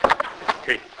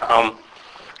Okay.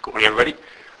 Good morning, everybody.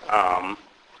 I'm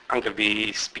going to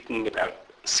be speaking about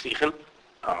Svichen,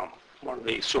 one of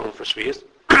the Surim for Shvias,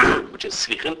 which is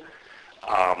Svichen.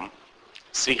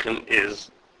 Svichen is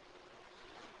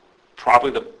probably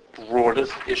the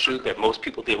broadest issue that most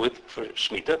people deal with for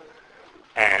Shemitah.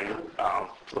 And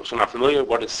for those who are not familiar,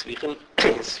 what is Svichen?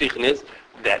 Svichen is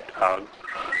that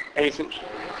anything...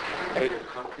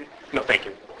 No, thank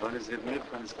you. One is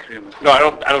milk, one is cream. No, I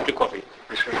don't do coffee.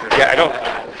 Yeah, I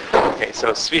don't. Okay,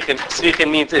 so Svichen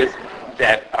means is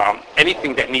that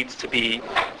anything that needs to be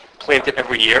planted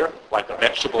every year, like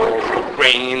vegetables or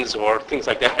grains or things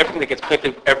like that, everything that gets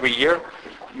planted every year,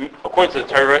 according to the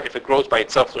Torah, if it grows by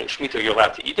itself during Shemitah, you're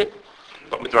allowed to eat it.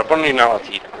 But with Rabbanan, you're not allowed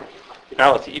to eat it. You're not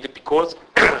allowed to eat it because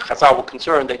Chazal were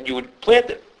concerned that you would plant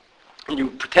it and you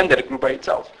would pretend that it grew by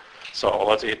itself. So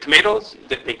let's say tomatoes,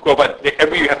 they grow by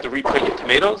every year you have to replant your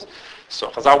tomatoes. So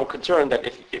Chazal were concerned that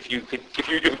if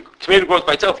tomato grows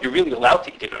by itself, you're really allowed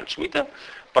to eat it on Shemitah.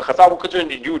 But Chazal were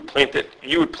concerned that you would plant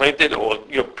it,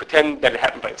 or pretend that it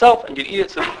happened by itself, and you'd eat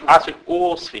it. So Asr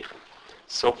all Svichen.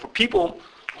 So for people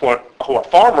who are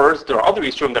farmers, there are other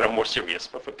Yisurim that are more serious.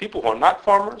 But for people who are not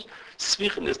farmers,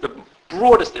 Svichen is the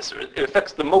broadest Yisur. It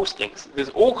affects the most things. There's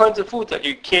all kinds of foods that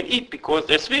you can't eat because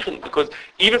they're Svichen, because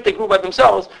even if they grew by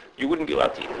themselves, you wouldn't be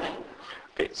allowed to eat them.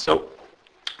 Okay, so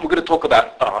we're going to talk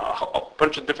about a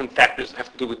bunch of different factors that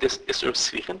have to do with this Yisur of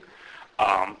Svichen.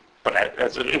 But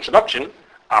as an introduction,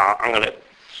 I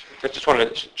just want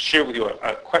to share with you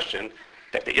a question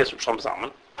that they asked from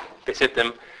Zalman. They said to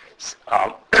them,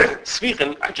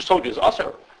 Svichen, I just told you, is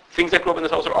Asr. Things that grow up in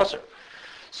this house are Asr.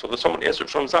 So there's someone asked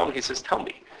from Zalman, he says, tell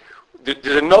me,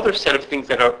 there's another set of things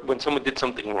that are when someone did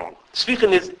something wrong.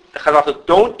 Svichen is,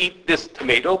 don't eat this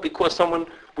tomato because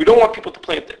we don't want people to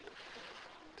plant it.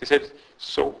 They said,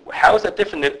 so how is that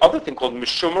different than other thing called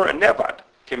Mishumer and Nevad?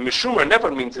 Okay, Mishumer and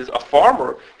Nevad means is a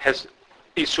farmer has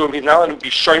Yisurim, he's not allowed to be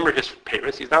shomer his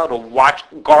parents, he's not allowed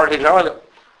to guard, he's not allowed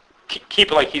to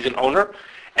keep it like he's an owner.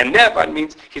 And Nevad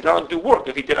means he's not allowed to do work.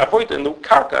 If he did avoid in the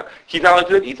karka, he's not allowed to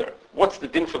do it either. What's the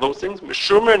din for those things?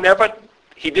 Mishumer and Nevad,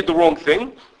 he did the wrong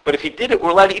thing, but if he did it,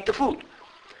 we're allowed to eat the food. He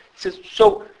says,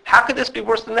 so how could this be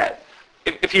worse than that?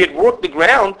 If he had worked the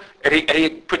ground and he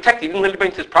had protected, he didn't let it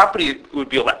into his property, he would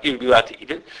be allowed to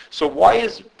eat it. So why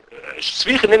is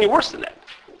Svichen any worse than that?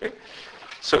 Okay?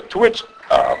 So to which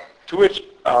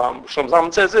Shlomo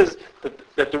Zalman says is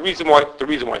that the reason why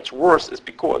it's worse is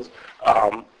because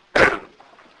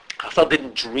Chazal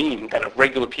didn't dream that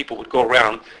regular people would go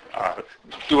around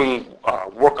doing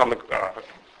work on the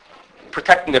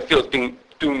protecting their fields,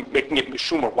 making it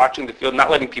mishumah, watching the field,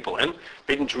 not letting people in.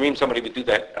 They didn't dream somebody would do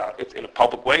that in a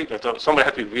public way. Somebody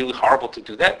had to be really horrible to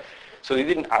do that, so they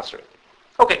didn't answer it.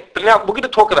 Okay, but now we're going to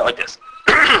talk about it like this.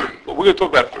 What we're going to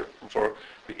talk about for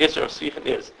the Yisur of Svichen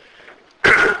is,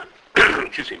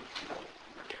 excuse me,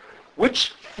 which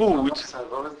foods...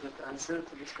 What was the answer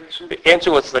to this question? The answer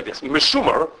was like this.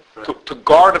 Mishumar, to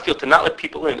guard a field, to not let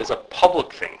people in, is a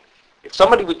public thing. If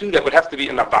somebody would do that, it would have to be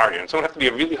an Avarian. Someone would have to be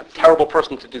a really terrible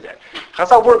person to do that.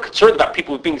 Chazal weren't concerned about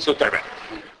people being so direct.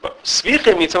 But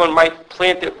Svichen means someone might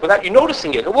plant it without you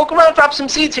noticing it. He'll walk around, drop some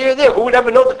seeds here and there. Who would ever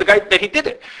know that he did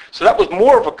it? So that was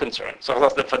more of a concern. So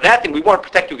for that thing, we want to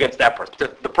protect you against that person.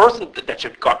 The person that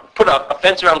should put a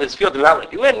fence around his field and not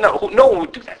let you in, no one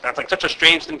would do that. That's like such a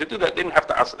strange thing to do that. They didn't have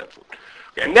to answer that food.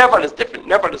 Okay, and Nevad is different.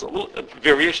 Nevad is a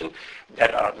variation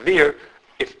that there,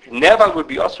 if Nevad would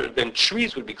be Asr, then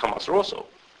trees would become Asr also.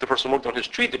 The person worked on his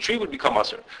tree, the tree would become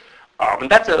Asr.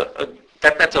 And that's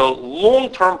a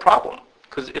long-term problem.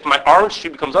 Because if my orange tree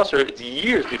becomes Asr, it's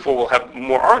years before we'll have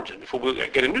more oranges, before we'll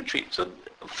get a new tree. So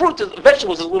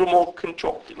vegetables is a little more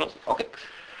controlled. Okay.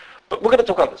 But we're going to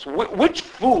talk about this. Which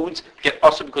foods get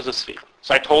Asr because of Svichen?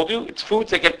 So I told you, it's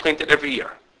foods that get planted every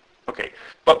year. Okay.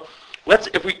 But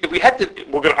if we had to,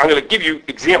 I'm going to give you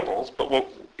examples, but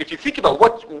if you think about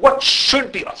what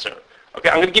should be Asr, okay,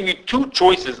 I'm going to give you two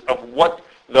choices of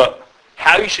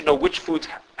how you should know which foods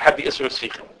have the Isser of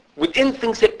Svichen. Within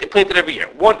things that get planted every year.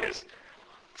 One is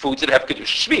foods that have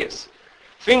Kiddush Shvius.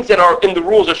 Things that are in the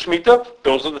rules of Shemitah,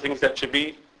 those are the things that should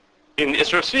be in the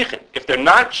Isser of Svichen. If they're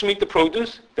not Shemitah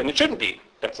produce, then it shouldn't be.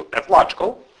 That's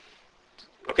logical.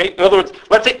 Okay? In other words,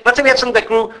 let's say we have something that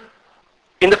grew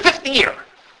in the 50th year.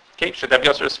 Okay? Should that be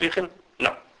Isser of Svichen?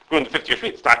 No. Grew in the 50th year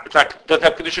Shvius. It doesn't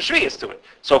have Kiddush Shvius to it.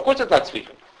 So of course it's not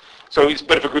Svichen.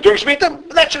 But if it grew during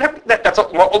Shemitah, that should have. That's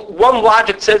one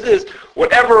logic says is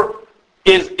whatever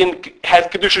has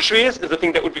Kedusha Shviyas is the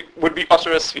thing that would be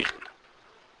Asr as Svichen.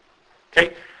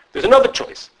 Okay? There's another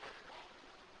choice.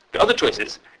 The other choice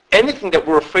is anything that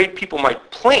we're afraid people might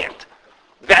plant.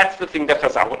 That's the thing that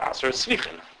Chazal would Asr as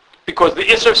Svichen, because the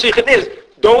Isser of Svichen is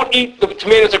don't eat the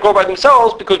tomatoes that grow by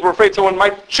themselves because we're afraid someone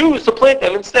might choose to plant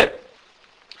them instead.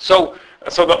 So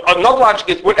another logic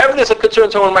is whenever there's a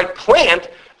concern someone might plant,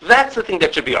 that's the thing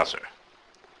that should be usher.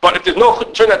 But if there's no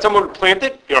concern that someone would plant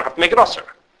it, you don't have to make it usher.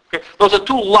 Okay? Those are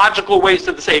two logical ways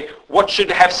to say what should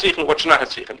have svichen, what should not have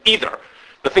svichen. Either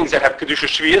the things that have kedusha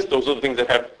shviyas, those are the things that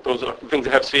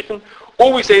have svichen,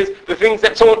 or we say is the things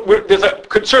that there's a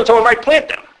concern someone might plant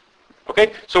them.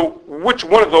 Okay, so which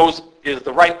one of those is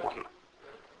the right one?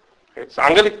 Okay, so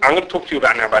I'm going to talk to you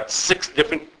about 6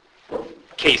 different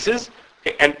cases,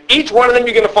 okay, and each one of them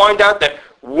you're going to find out that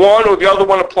one or the other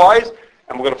one applies,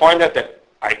 and we're going to find out that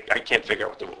I can't figure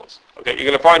out what the rule is. Okay, you're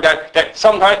going to find out that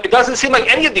sometimes it doesn't seem like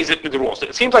any of these are the rules.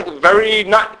 It seems like very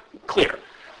not clear.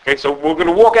 Okay, so we're going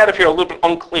to walk out of here a little bit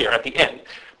unclear at the end,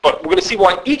 but we're going to see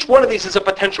why each one of these is a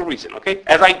potential reason. Okay,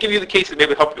 as I give you the cases,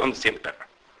 maybe it'll help you understand it better.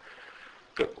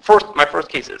 Okay. My first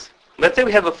case is, let's say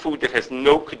we have a food that has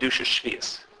no kedusha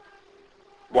shviyas.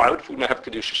 Why would food not have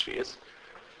kedusha shviyas?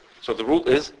 So the rule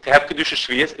is, to have kedusha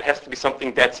shviyas, it has to be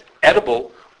something that's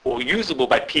edible or usable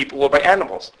by people or by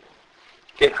animals.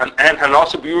 Okay, and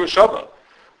hanasa b'yur shava.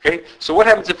 Okay, so what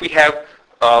happens if we have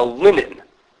linen?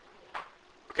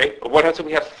 Okay, or what happens if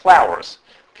we have flowers?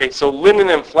 Okay, so linen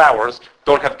and flowers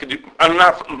don't have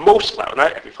kedusha. Most flowers,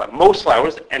 not every flower. Most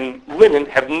flowers and linen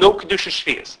have no kedusha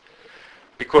shviyas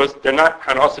because they're not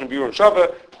hanasa and b'yur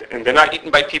shava, and they're not eaten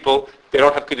by people. They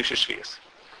don't have kedusha shviyas.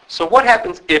 So what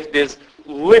happens if there's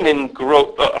linen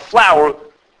a flower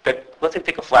that, let's say,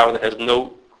 take a flower that has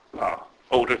no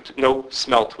odor, no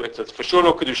smell to it, so it's for sure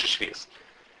no kedusha shviyas.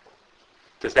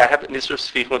 Does that have an isur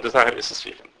svichen or does not have isur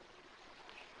svichen?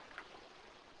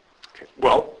 Okay.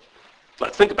 Well,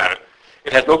 let's think about it.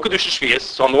 It has no kedusha shviyas,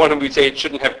 so on the one hand we'd say it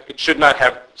should not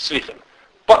have svichen.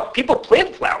 But people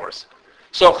plant flowers,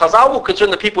 so Chazal will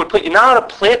concern the people would plant. You're not going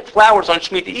to plant flowers on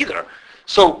Shemitah either.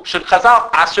 So should Chazal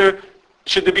aser?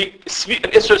 Should there be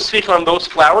an isur svichen on those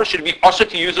flowers? Should it be usher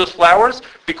to use those flowers?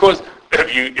 Because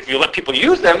if you let people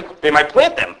use them, they might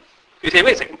plant them. You say,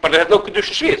 wait a second, but it has no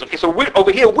kedusha shviyas. Okay, so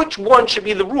over here, which one should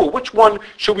be the rule? Which one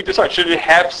should we decide? Should it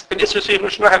have an isur svichen or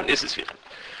should it not have an isur svichen?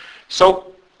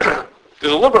 So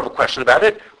there's a little bit of a question about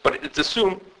it, but it's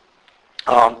assumed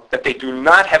that they do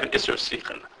not have an isur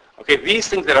svichen. Okay, these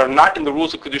things that are not in the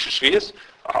rules of kedusha shviyas,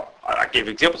 I gave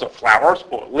examples of flowers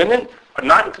or linen, are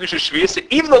not in kedusha shviyas.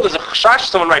 Even though there's a chashash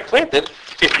someone might plant it,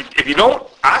 if you don't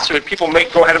answer it, people may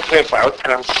go ahead and plant flowers.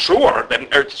 And I'm sure that in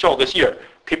Eretz Yisrael this year,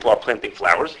 people are planting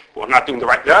flowers. Well, they're not doing the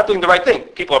right thing.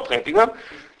 People are planting them.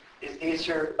 Is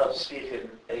Isser of Svichen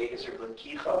a Isser of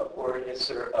Kicha or an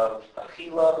Isser of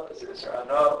Achila? Is it Isser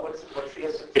Hana? What's the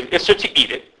Isser? It's Isser to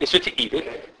eat it. Isser to eat it.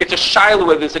 Okay. It's a shiloh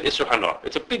whether it's an Isser Hana.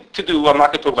 It's a big to-do. I'm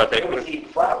not going to talk about that. It was eating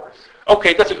flowers.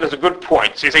 Okay, that's a good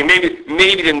point. So you're saying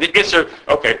maybe then the Isser,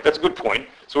 okay, that's a good point.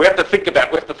 So we have to think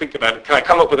about it. Can I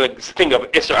come up with a thing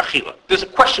of Isser Achila? There's a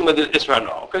question whether it's Isser Hana.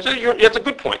 Okay, so that's a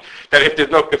good point. That if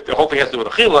the whole thing has to do with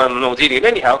Achila and no one's eating it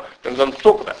anyhow, then let's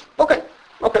talk about it. Okay,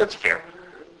 that's fair.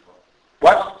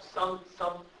 What? Some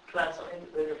plants are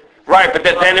individual. Right, but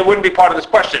then it wouldn't be part of this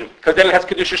question, because then it has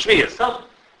kedusha shviyas. Some.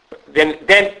 Then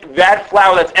that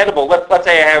flower that's edible, let's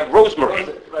say I have rosemary.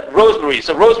 Right. Rosemary.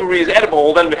 So rosemary is edible,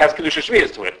 well, then it has kedusha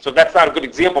shviyas to it. So that's not a good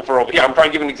example for over here. I'm trying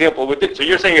to give an example with it. So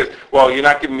you're saying is, well, you're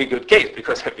not giving me a good case,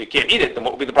 because if you can't eat it, then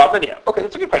what would be the problem anyhow? Okay,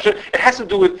 that's a good question. It has to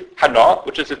do with hana,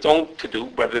 which is its own to do,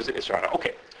 whether it's an isra hana.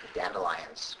 Okay.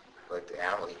 Dandelions, like the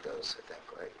animal eat those, I think,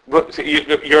 right? But so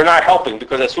you're not helping,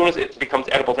 because as soon as it becomes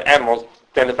edible to animals,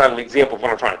 then it's not an example of what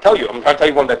I'm trying to tell you. I'm trying to tell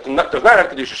you one that does not have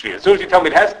kedusha shviyas. As soon as you tell me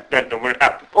it has, then we're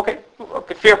out. Okay,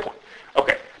 fair point.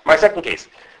 Okay, my second case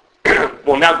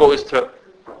will now go is to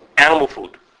animal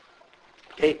food.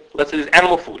 Okay, let's say there's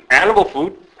animal food. Animal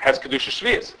food has kedusha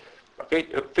shviyas. Okay,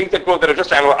 things that are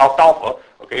just animal, alfalfa.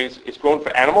 Okay, it's grown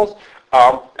for animals,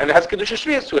 and it has kedusha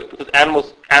shviyas to it because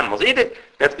animals eat it.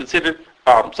 That's considered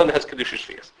something that has kedusha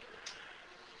shviyas.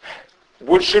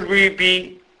 Should we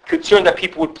be concerned that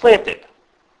people would plant it?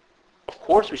 Of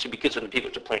course we should be concerned that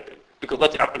people should plant it. Because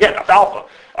again, alfalfa,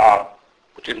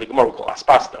 which in the Gemara we call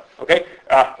aspasta, okay?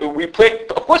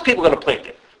 Of course people are going to plant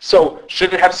it. So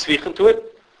should it have svichen to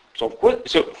it? So of course,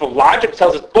 so for logic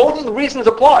tells us both of the reasons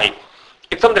apply.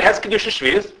 It's something that has kedusha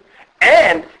shviyas,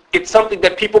 and it's something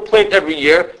that people plant every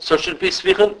year, so should it be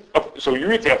svichen? So you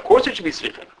would say, of course it should be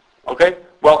svichen. Okay?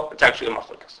 Well, it's actually a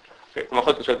machlokes. Okay? The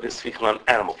machlokes is this svichen on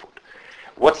animal food.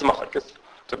 What's the machlokes?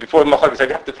 So before the machlokes,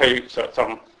 I have to tell you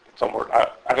some word.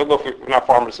 I don't know if we're not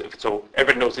farmers, so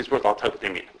everybody knows these words. I'll tell you what they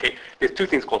mean. Okay, there's two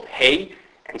things called hay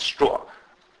and straw.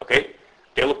 Okay,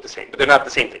 they look the same, but they're not the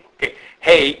same thing. Okay,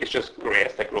 hay is just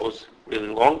grass that grows really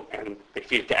long, and they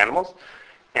feed it to animals.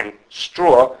 And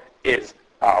straw is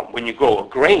When you grow a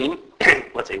grain,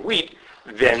 let's say wheat,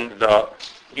 then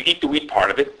you eat the wheat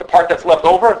part of it. The part that's left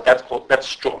over, that's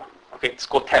straw. Okay, it's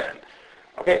called tevin.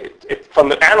 Okay, from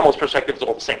the animal's perspective, it's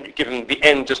all the same. You give them the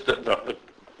end, just the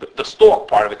stalk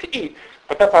part of it to eat,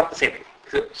 but that's not the same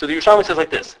thing. So the Yerushalmi says like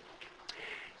this: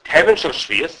 tevin shel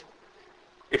shvius.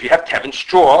 If you have tevin,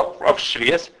 straw of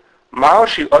shvius, ma'al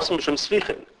shi asim shum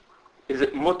svichin. Is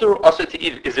it mutter or also to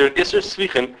eat? Is there an iser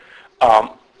svichin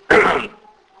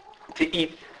to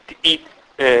eat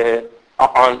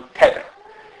on tevin?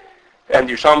 And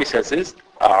the Yerushalmi says this,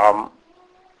 that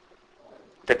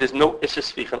there's no iser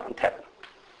svichin on tevin.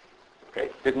 Okay,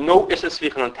 there's no iser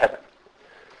svichin on tevin.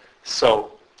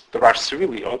 So the Rosh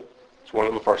Sirilio, it's one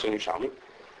of the first in Yerushalmi,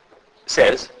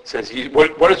 says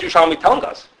what is Yerushalmi telling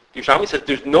us? Yerushalmi says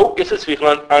there's no iser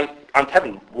svichin on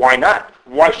tevin. Why not?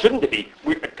 Why shouldn't it be?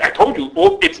 I told you,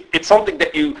 it's something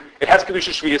that it has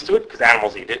kedusha shviyas to it because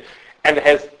animals eat it, and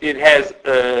it has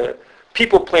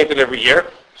people planted every year.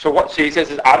 So he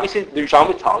says is obviously the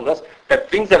Yerushalmi is telling us that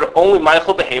things that are only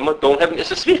ma'achal behema don't have an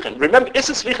issa svichin. Remember,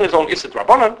 issa svichin is only issa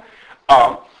drabanan.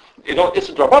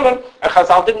 Issa drabanan, and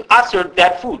Chazal didn't answer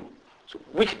that food. So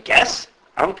we could guess.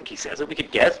 I don't think he says it. We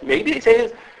could guess. Maybe he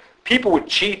says people would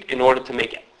cheat in order to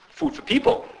make food for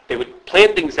people. They would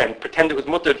plant things and pretend it was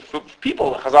mutter for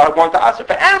people. Chazal wanted to answer.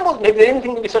 For animals, maybe they didn't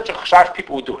think it would be such a chashash.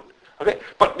 People would do it. Okay,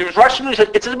 but there's Rashi said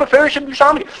it's a beferish of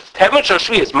Yerushalmi. Tevin shel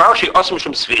shviyas ma'ashi asim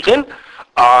shum svichin.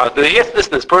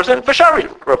 This person V'shari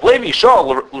Rav Levi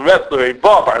Shol Rav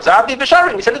Bar Barzadi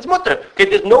V'shari. He said it's mutter. Okay,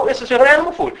 there's no instance of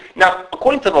animal food. Now,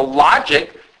 according to the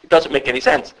logic, it doesn't make any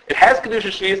sense. It has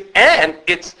kedusha shviyas and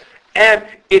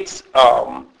it's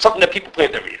something that people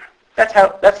plant every year. That's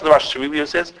the Rosh Hashanah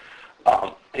says.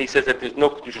 And he says that there's no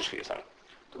kedusha shviyas on it.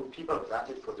 Do people plant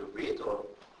it for the wheat or?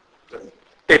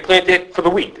 They plant it for the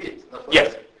wheat.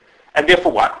 Yes, and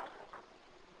therefore what?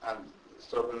 And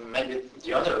so maybe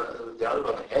the other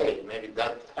one, hey, maybe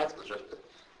that has to just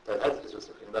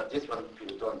but this one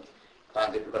people don't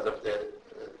plant it because of the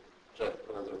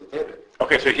table.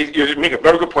 Okay, so you make a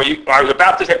very good point. I was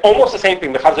about to say almost the same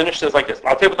thing. The Chazon Ish says like this.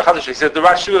 I'll tell you what the Chazon Ish says.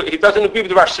 He says he doesn't agree with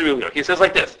the Rosh Hashanah. He says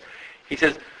like this. He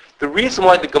says the reason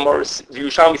why the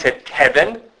Yerushalmi said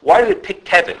tevin. Why did it pick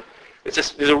tevin?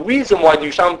 There's a reason why the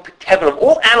Yerushalmi picked tevin of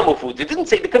all animal foods. It didn't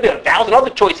say there could be 1,000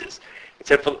 other choices. It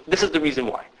said this is the reason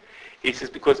why. He says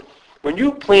because when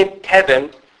you plant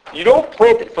tevin, you don't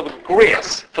plant it for the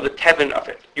grass, for the tevin of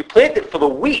it. You plant it for the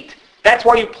wheat. That's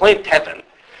why you plant tevin.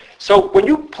 So when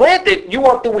you plant it, you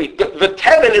want the wheat. The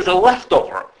tevin is a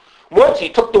leftover. Once you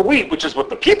took the wheat, which is what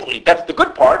the people eat, that's the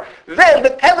good part, then the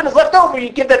tevin is left over, you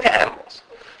give that to animals.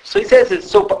 So he says,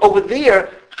 so over there,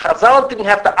 Chazal didn't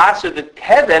have to answer the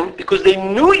tevin because they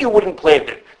knew you wouldn't plant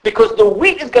it. Because the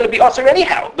wheat is going to be usher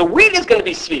anyhow. The wheat is going to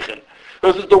be svichin.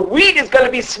 Because the wheat is going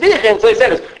to be svichin, so he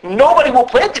says, nobody will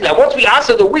plant it now. Once we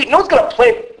answer the wheat, no one's going to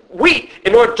plant wheat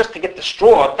in order just to get the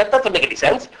straw. That doesn't make any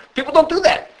sense. People don't do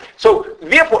that. So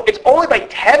therefore, it's only by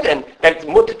tevin that it's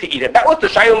mutter to eat it. That was the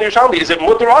Shayil Yerushalmi. Is it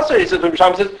mutter also? He says the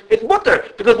Yerushalmi says it's mutter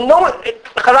because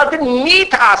Chazal didn't need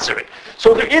to answer it.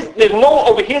 So there's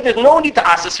no need to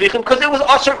answer svichin because it was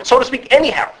usher, so to speak,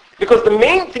 anyhow. Because the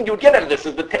main thing you would get out of this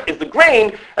is the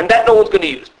grain, and that no one's going to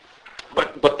use.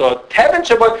 But the tevin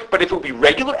shabbat, but if it would be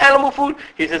regular animal food,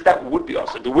 he says that would be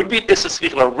also. There would be issa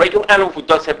svichin. Regular animal food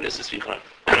does have an issa svichin.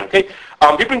 Okay,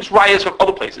 he brings rayas from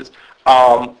other places.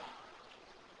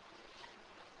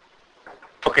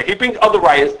 Okay, he brings other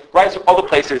rayas from other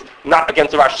places, not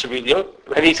against the Rosh Hashanah.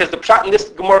 And he says the pshat in this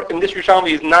Gemara, in this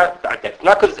Yerushalmi is not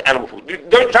because it's animal food. The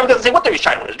Yerushalmi doesn't say what the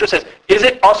Yerushalmi is. It just says, is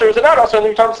it also or is it not also? And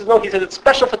the Yerushalmi says no. He says it's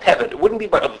special for tevin. It wouldn't be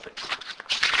by other things.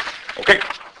 Okay.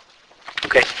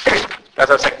 That's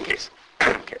our second case.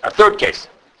 Okay, our third case.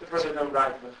 To further know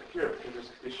right from the Fakir, it is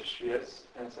Kedusha Shviyas,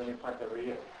 and it's only plant every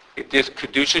year. It is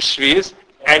Kedusha Shviyas,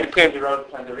 and plant your own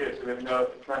plant every year, so we have no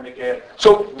trying to get.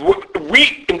 So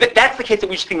that's the case that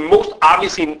we think most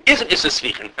obviously isn't Issa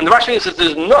Svichin. And the Rashi says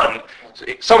there's none. So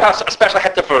somehow a special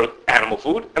heta for animal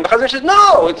food, and the Chazon says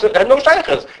no, it has no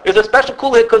shaykhs. There's a special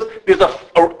cool hit because there's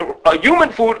a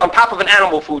human food on top of an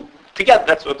animal food together.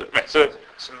 That's what. Right. So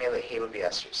merely he would be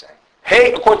us, you're saying.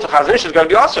 Hey, according to Chazon Ish, it's going to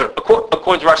be usher.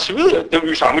 According to Rosh Hashanah, the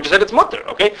Yerushalmi just said it's mutter,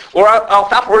 okay? Or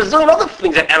alfalfa, or a zillion other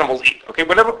things that animals eat, okay?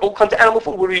 Whatever all kinds of animal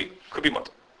food could be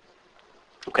mutter.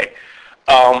 Okay.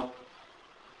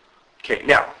 Okay.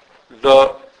 Now,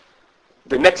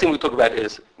 the next thing we talk about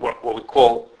is what we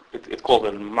call it's called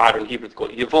in modern Hebrew. It's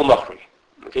called Yevul Nachri,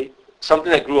 okay?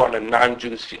 Something that grew on a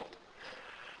non-Jewish field.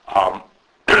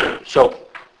 So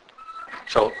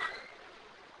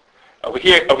over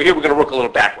here we're going to work a little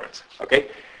backwards, okay?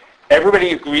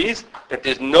 everybody agrees that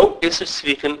there's no Isser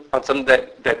Svichen on something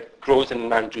that grows in a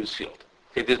non-Jew's field.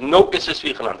 Okay, there's no Isser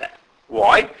Svichen on that.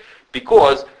 Why?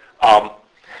 Because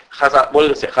Chazal, what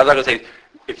does it say? Chazal says,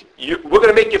 we're going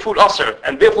to make your food usher,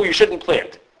 and therefore you shouldn't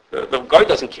plant. The guy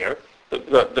doesn't care.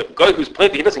 The guy who's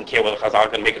planting, he doesn't care whether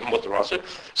Chazal can make it mutter usher.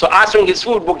 So answering his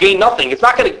food will gain nothing. It's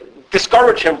not going to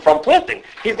discourage him from planting.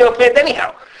 He's going to plant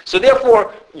anyhow. So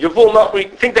therefore, Yavul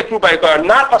Nachri, things that grew by a guy are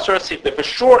not usher svichen. For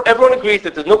sure, everyone agrees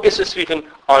that there's no Isser Svichen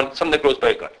on something that grows by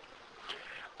a guy.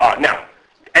 Now,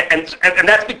 and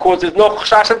that's because there's no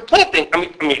chashash of planting. I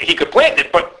mean, he could plant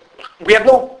it, but we have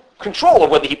no control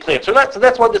of whether he plants or not. So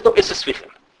that's why there's no Isser Svichen.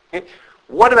 Okay?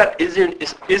 What about is there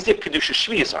kedusha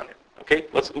shvius on it? Okay,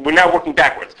 we're now working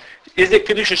backwards. Is there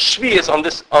kedusha shvius on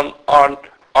this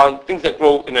on things that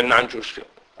grow in a non-Jewish field?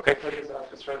 Okay,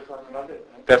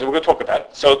 that's what we're going to talk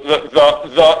about. So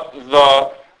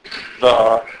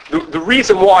the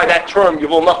reason why that term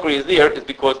Yavul Nachri is there is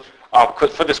because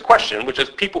for this question, which is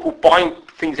people who find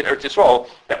things in Eretz Yisrael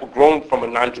that were grown from a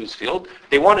non-Jewish field,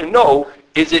 they want to know,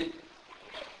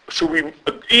 should we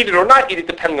eat it or not eat it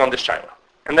depending on this shaila?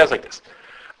 And that's like this.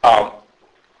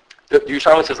 The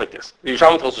Yerushalmi says like this. The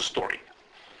Yerushalmi tells a story.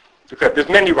 Okay, there's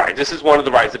many rides. This is one of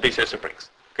the rides that Beis Yosef brings.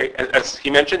 Okay, as he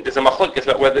mentioned, there's a machlokes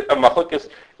about whether a machlokes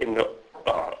in the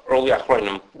early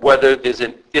Achronim whether there's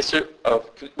an isser of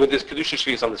whether there's kedusha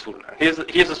shvius on this food or not. Here's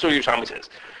the story Yerushalmi says.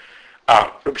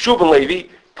 Rabbi Shua ben Levi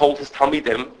told his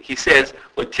talmidim. He says,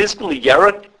 "L'tizbel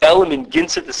yarak elam in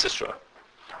ginsa de sisra."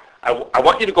 I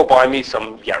want you to go buy me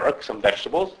some yarak, some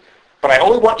vegetables, but I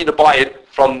only want you to buy it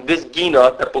from this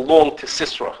gina that belonged to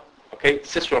Sisra. Okay,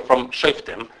 Sisra from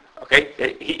Shoftim. Okay,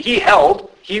 he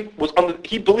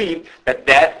believed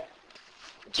that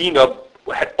gina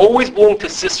had always belonged to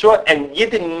Sisra, and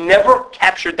Yidden never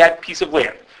captured that piece of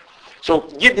land. So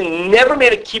Yidden never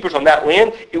made a keepers on that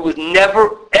land. It was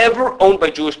never ever owned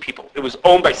by Jewish people. It was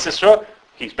owned by Sisra.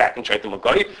 He's back in Shaitim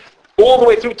Magai. All the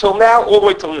way through till now, all the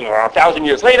way till 1,000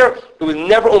 years later, it was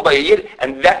never owned by a Yid,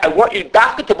 and that I want you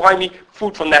to buy me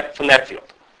food from that field.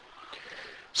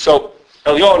 So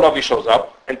Eliyahu Navi shows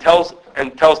up and tells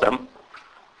them,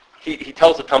 he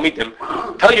tells the Talmidim,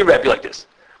 tell your Rebbe like this,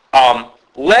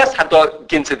 Les hada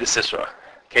ginsa de Sisra.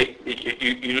 Okay,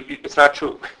 it's not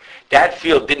true. That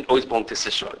field didn't always belong to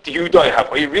Sisra. You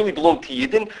really belong to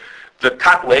Yidden? The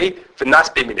Katlei, the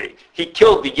Nasbemine. He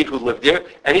killed the Yid who lived there,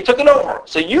 and he took it over.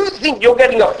 So you think you're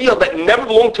getting a field that never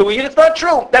belonged to a Yid? It's not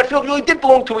true. That field really did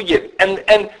belong to a Yid,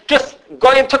 and just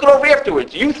Goyim took it over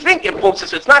afterwards. You think it belongs to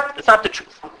Sisra. It's not the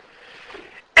truth.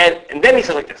 And then he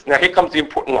says like this. Now here comes the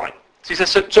important line. So he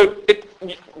says,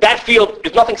 that field,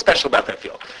 there's nothing special about that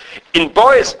field. In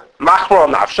Boaz Machmor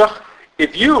Nafshach,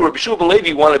 if you, Rabbi Shua ben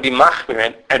Levi, want to be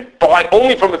Machmir and buy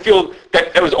only from a field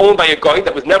that was owned by a Goy,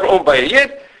 that was never owned by a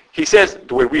Yid, he says,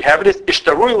 the way we have it is,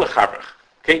 Ishtarui l'charech.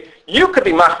 Okay? You could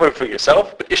be Machmir for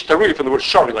yourself, but Ishtarui from the word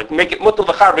shari, like make it mutal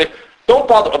l'charech, don't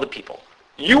bother other people.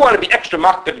 You want to be extra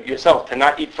Machmir yourself to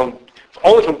not eat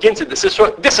only from Ginsa de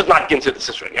Sisra. This is not Ginsa de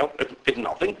Sisra, it's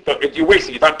nothing. You're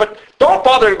wasting your time, but don't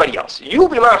bother everybody else. You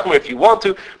be Machmir if you want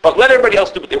to, but let everybody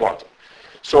else do what they want to.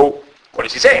 So, what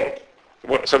is he saying?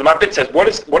 So the Mabit says, what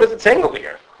is it saying over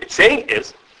here? It's saying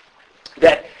is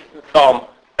that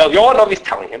Eliyahu Navi is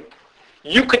telling him,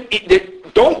 you could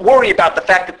eat, don't worry about the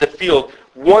fact that the field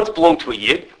once belonged to a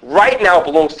Yid, right now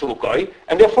belongs to a Goy,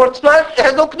 and therefore it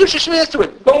has no kedusha shvius to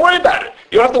it. Don't worry about it.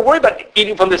 You don't have to worry about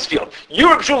eating from this field. You,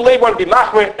 Rabbi Shua ben Levi, want to be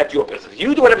machmer, that's your business.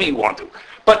 You do whatever you want to.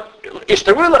 But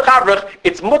ishtaru l'chavrach,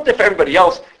 it's mutter for everybody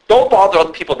else. Don't bother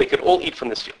other people. They could all eat from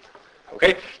this field.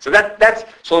 Okay? So that's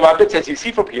so the Rabbit says, you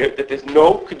see from here that there's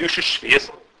no kedusha shvius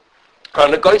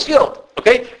on the Goy's field.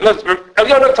 Okay?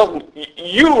 Eliyahu tells him,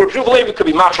 you, Rabbi Shua ben Levi, could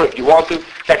be machmer if you want to.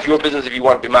 That's your business if you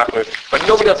want to be machmer. But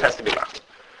nobody else has to be machmer.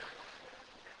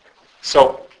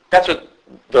 So that's what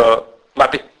the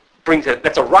Mabit brings.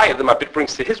 That's a riot the Mabit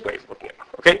brings to his way of looking at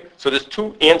it. Okay? So there's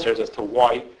two answers as to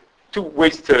why, two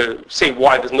ways to say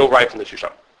why there's no riot from the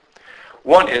Shushan.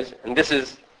 One is, and this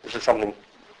is something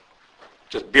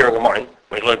just bearing in mind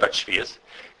when you learn about Shvius,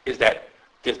 is that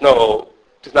there's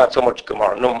not so much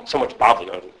Gemara, so much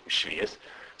Bavli on Shvius.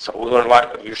 So we learn a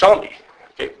lot of Yerushalmi.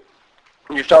 Okay?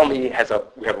 Yerushalmi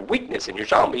we have a weakness in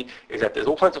Yerushalmi, is that there's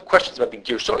all kinds of questions about the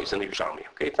Girsois in the Yerushalmi.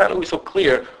 Okay? It's not always so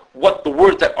clear what the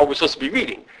words that are we supposed to be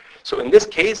reading. So in this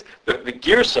case, the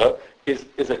Girsa is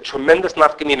a tremendous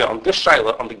nafkamina on this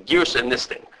shaila, on the Girsa in this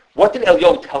thing. What did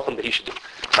Eliyahu tell him that he should do?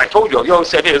 I told you, Eliyahu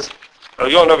said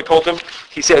Eliyahu never told him,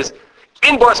 he says,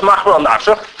 in Boas Machmer al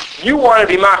Nafshach, you want to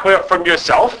be Machmer from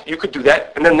yourself, you could do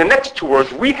that. And then the next two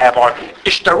words we have are,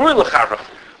 Ishtarui l'charach.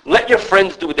 Let your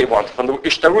friends do what they want to. From the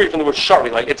Ishtarui, from the word shari,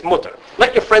 like it's mutter.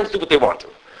 Let your friends do what they want to.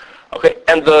 Okay,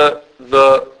 and the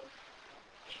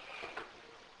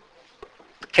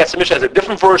Kesef Mishnah has a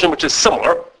different version which is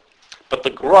similar, but the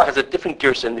Gra has a different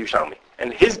girsa in the Yerushalmi.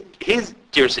 And his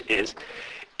girsa is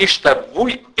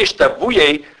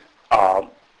Ishtavuye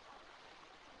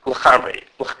l'charmei.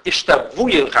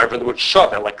 Ishtavuye l'charmei, the word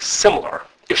shava, like similar.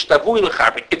 Ishtavuye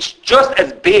l'charmei. It's just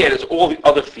as bad as all the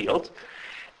other fields.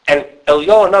 And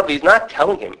Eliyahu Hanavi is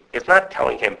not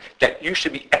telling him that you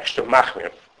should be extra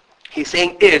machmir. He's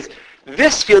saying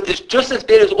this field is just as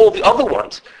bad as all the other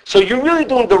ones. So you're really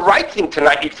doing the right thing to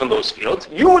not eat from those fields.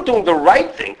 You were doing the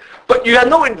right thing, but you had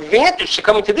no advantage to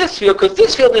coming to this field because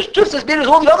this field is just as bad as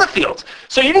all the other fields.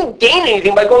 So you didn't gain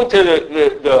anything by going to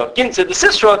the Ginza, the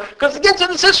Sisra, because the Ginza,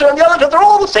 the Sisra, and the other fields are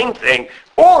all the same thing.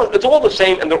 It's all the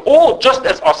same, and they're all just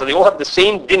as awesome. They all have the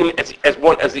same dinim as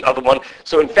one as the other one.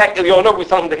 So in fact, Eliyahu was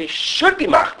telling him that he should be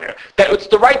machmer, that it's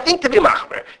the right thing to be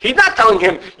machmer. He's not telling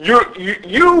him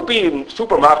you being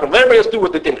super machmer. Let everybody else do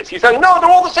what the din is. He's saying no,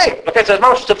 they're all the same. Okay, so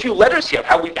there's just a few letters here.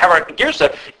 How we have our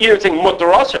girsa, either saying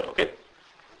mutar also. Okay.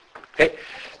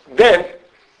 Then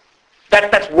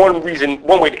that's one reason,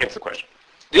 one way to answer the question.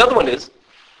 The other one is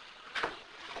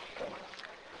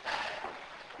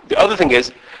the other thing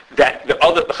is that the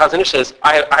Chazon Ish says,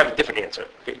 I have a different answer.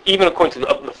 Okay? Even according to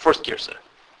the first girsa.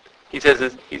 He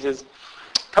says,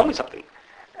 tell me something.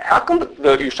 How come the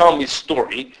Yerushalmi's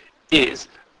story is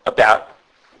about,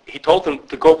 he told him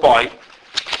to go buy,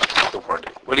 the word,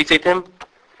 what did he say to him?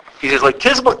 He says, like,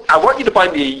 Kizba, I want you to buy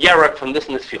me a yerek from this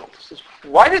and this field. He says,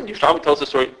 why did Yerushalmi tell us the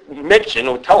story, mention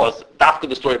or tell us after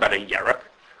the story about a yerek?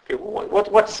 Okay,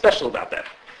 what's special about that?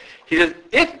 He says,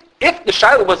 if the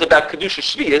Shiloh was about Kedusha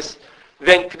Shvius,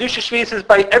 then Kedusha Shvius is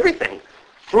by everything.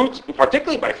 Fruits,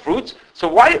 particularly by fruits. So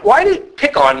why did he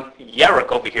pick on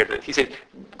Yerek over here? He said,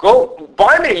 go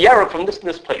buy me a Yerek from this and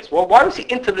this place. Well, why was he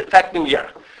into the fact of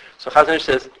Yerek? So Chazon Ish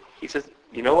says,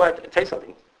 you know what? I'll tell you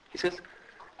something. He says,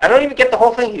 I don't even get the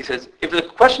whole thing. He says, if the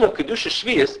question of Kedusha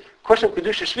Shvius,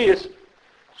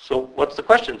 so what's the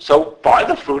question? So buy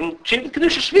the fruit and cheat with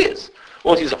Kedusha Shvius.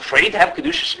 Well, he's afraid to have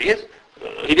Kedusha Shvius.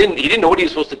 He didn't know what he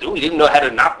was supposed to do. He didn't know how to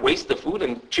not waste the food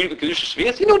and cheat with Kedusha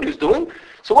Shvius. He knew what he was doing.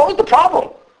 So what was the problem?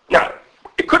 Now,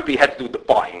 it could be had to do with the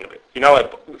buying of it. You know, I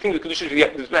think with Kedusha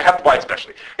Shvius, you have to buy it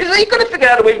specially. He said, he couldn't figure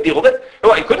out a way to deal with it.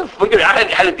 Well, he couldn't figure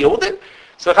out how to deal with it.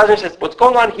 So Chazon says, what's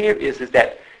going on here is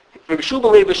that Rabbi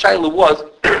Shmuel Levi Shaila was,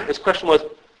 his question was,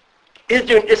 is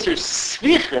there an Isser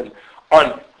Svichen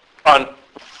on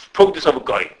produce of a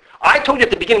guy? I told you at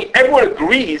the beginning, everyone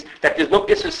agrees that there's no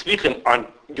Isser Svichen on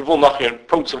Givul Nachri and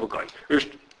produce of a guy.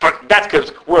 But that's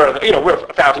because we're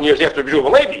 1,000 years after Rabbi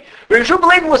Shmuel Levi. Rabbi Shmuel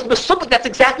Levi was Mesupik, that's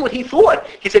exactly what he thought.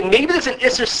 He said, maybe there's an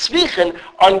Isser Svichen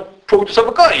on produce of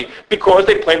a guy, because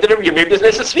they planted every year. Maybe there's an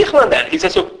Isser Svichen on that. He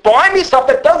said, so buy me stuff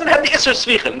that doesn't have the Isser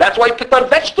Svichen. That's why he picked on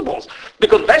vegetables,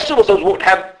 because vegetables would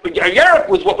have, a Yerek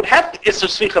was what would have the Isser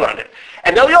Svichen on it.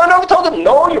 And Eliyahu told him,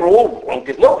 no, you're all wrong.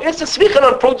 There's no Isser Svichen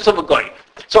on produce of a guy.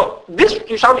 So this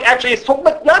Yerushalmi actually is talking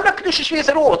about, not about Kedusha Shvius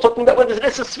at all. It's talking about when there's an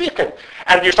Isser Svichen.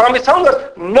 And Yerushalmi is telling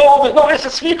us, no, there's no Isser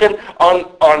Svichen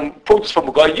on produce from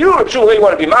a guy. You, if you really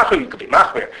want to be machmir, you could be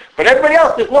machmir. But everybody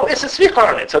else, there's no Isser Svichen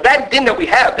on it. So that din that we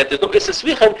have, that there's no Isser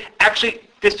Svichen, actually,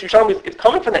 this Yerushalmi is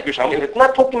coming from that Yerushalmi, and it's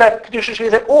not talking about Kedusha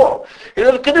Shvius at all. You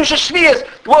know, the Kedusha Shvius,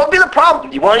 what would be the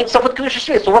problem? You want to eat stuff with Kedusha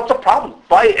Shvius, so what's the problem?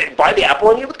 Buy the apple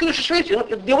and eat it with Kedusha Shvius.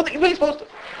 You deal with it the way you're supposed to.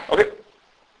 Okay?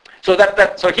 So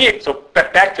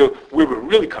back to where we're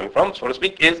really coming from, so to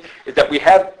speak, is that we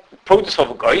have produce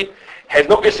of a guy, has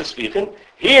no Isser Svichen.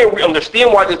 Here we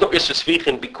understand why there's no Isser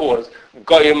Svichen, because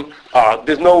Goyim,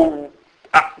 there's no,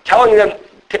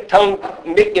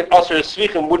 making it Asher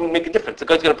Svichen wouldn't make a difference. The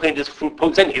guy's going to plant his fruit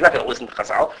produce anyway. He's not going to listen to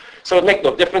Chazal. So it makes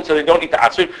no difference, so they don't eat the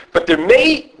Asher. But there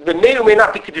may or may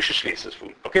not be Kedusha Shvius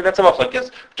food. Okay, that's enough like this,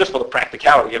 just for the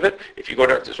practicality of it. If you go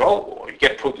to Eretz Yisrael, or you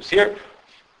get produce here,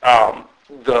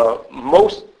 the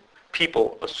most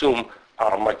people assume,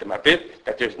 like the Mabit,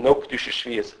 that there's no Kedusha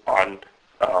Shvius on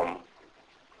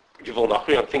Givul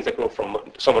Nachri, on things that grow from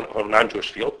someone from a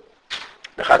non-Jewish field.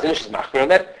 The Chazon Ish is machmir on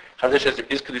that. Chazon Ish says there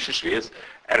is Kedusha Shvius,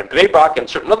 and in Bnei Brak and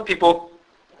certain other people,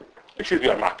 are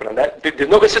machmir on that. There's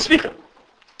no Isser Svichen,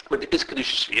 but there is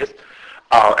Kedusha Shvius,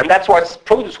 and that's why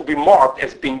produce will be marked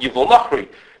as being Givul Nachri.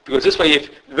 Because this way,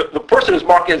 if the person who's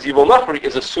marked as Yivul Nachri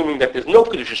is assuming that there's no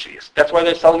Kedusha Shvius. That's why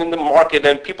they're selling in the market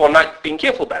and people are not being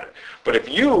careful about it. But if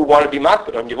you want to be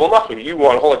makbid on Yivul Nachri, you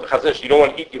want to hold like the Chazon Ish, you don't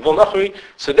want to eat Yivul Nachri,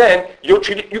 so then you'll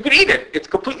treat it, you could eat it. It's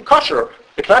completely kosher.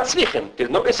 It's not Svichen. There's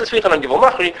no Isser Svichen on Yivul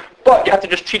Nachri, but you have to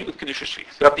just treat it with Kedusha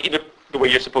Shvius. You have to eat it the way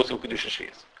you're supposed to with Kedusha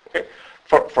Shvius. Okay?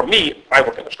 For me, I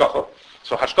work in Hashgacha,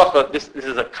 so Hashgacha, this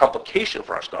is a complication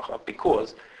for Hashgacha,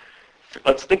 because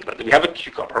let's think about it. We have a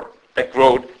cucumber that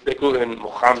grew in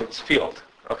Muhammad's field.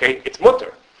 Okay, it's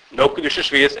mutter, no kedusha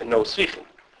shvius and no svichim.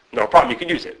 No problem, you can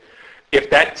use it. If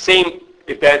that same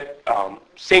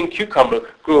cucumber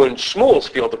grew in Shmuel's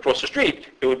field across the street,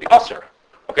 it would be usher.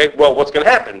 Okay, well, what's going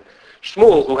to happen?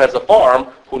 Shmuel, who has a farm,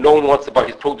 who no one wants to buy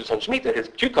his produce on Shemitah, his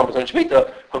cucumbers on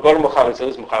Shemitah, he'll go to Muhammad and say,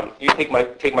 listen, Muhammad, you take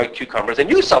my cucumbers and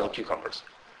you sell the cucumbers.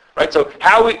 Right? So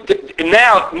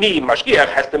now Mashgiach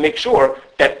has to make sure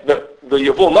that the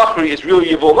Yavul Nachri is really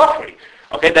Yavul Nachri.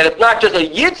 Okay, that it's not just a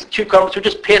Yid's cucumbers who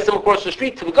just pass them across the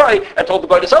street to the guy and told the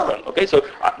guy to sell them. Okay, so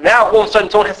now all of a sudden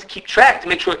someone has to keep track to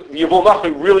make sure the Yavul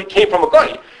Nachri really came from a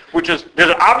guy. Which is,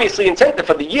 there's obviously incentive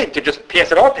for the Yid to just pass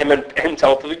it on to him and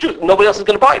sell it to the Jews. Nobody else is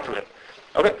going to buy it from him.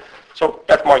 Okay? So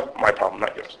that's my problem,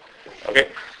 not yours. Okay?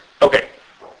 Okay.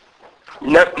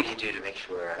 What do you do to make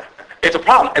sure? It's a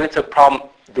problem, and it's a problem.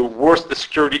 The worse the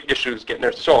security issues get in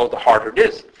their soul, the harder it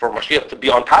is for Mashiach to be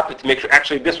on top of it, to make sure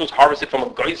actually this was harvested from a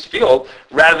guy's field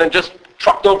rather than just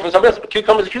trucked over from somebody else. A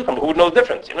cucumber is a cucumber. Who would know the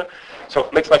difference, you know? So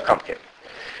it makes life complicated.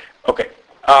 Okay.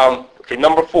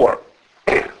 Number 4.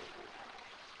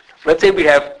 Let's say we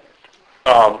have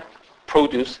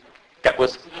produce that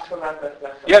was...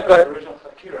 Yeah, go ahead. Original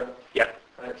Hakira. Yeah.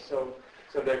 Right, so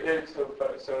there is,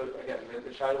 so again,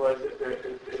 the shayla was,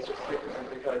 it's just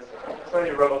because it's not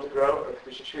your role to grow or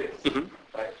Kedusha Shvius.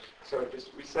 Right? So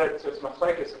we said, so it's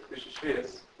Machlekes of Kedusha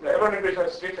Shvius. Everyone agrees on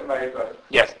Shvius might go.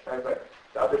 Yes. Right, but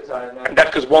the other side... And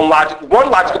that's because one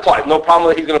logic applies. No problem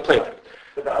that he's going to plant it.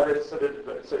 But the other, so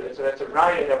that's a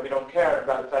raya that we don't care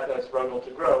about the fact that it's role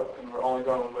to grow, and we're only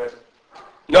going with...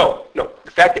 No.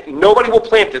 The fact that nobody will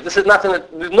plant it, this is not,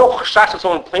 there's no chash of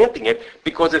someone planting it,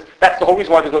 because that's the whole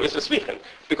reason why there's no Issa Svichen.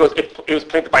 Because it was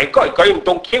planted by a guy. Goyim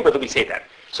don't care whether we say that.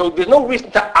 So there's no reason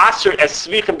to aser as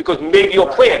Svichen because maybe you'll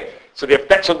plant. So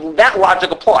that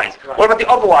logic applies. Right. What about the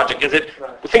other logic? Is it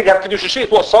the thing that has Kedusha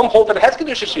Shvius? Well, some hold that it has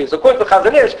Kedusha Shvius. According to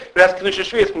Chazon Ish, it has Kedusha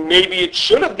Shvius. Maybe it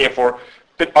should have, therefore,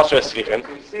 been aser as Svichen.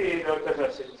 You see, no, it doesn't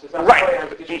have Svichen. So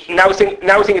Right. Now we're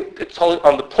saying it's all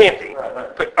on the planting.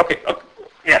 Right. Okay.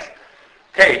 Yes.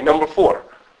 Okay, number 4.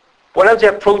 What else do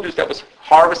you have produce that was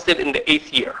harvested in the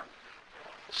 8th year?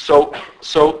 So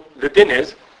the din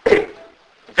is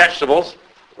vegetables.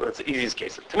 Well, that's the easiest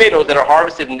case. Tomatoes that are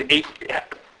harvested in the 8th year.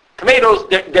 Tomatoes,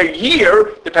 their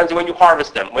year depends on when you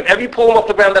harvest them. Whenever you pull them off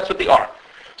the ground, that's what they are.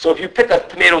 So if you pick a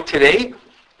tomato today,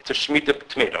 it's a Shemitah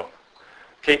tomato.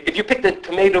 Okay, if you pick the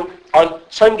tomato on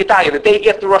Tzom Gedaya, the day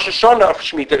after Rosh Hashanah of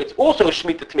Shemitah, it's also a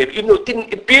Shemitah tomato, even though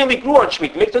it barely grew on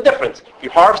Shemitah. It makes no difference. If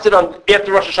you harvest it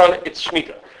after Rosh Hashanah, it's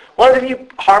Shemitah. What if you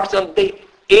harvest it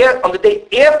on the day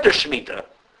after Shemitah?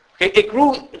 Okay, it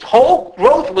grew. Its whole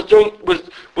growth was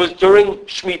during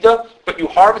Shemitah, but you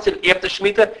harvest it after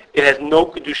Shemitah. It has no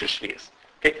kedusha shvius.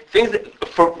 Okay, things that,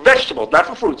 for vegetables, not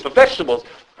for fruits, for vegetables,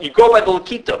 you go by the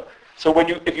lakita. So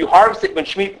if you harvest it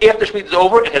after Shemitah is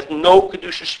over, it has no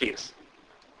kedusha shvius.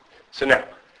 So now,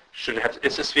 should it have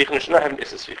issa svichen or should it not have an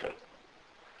issa svichen?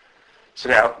 So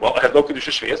now, well, it has no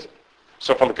kedusha shvius.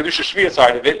 So from the kedusha shvius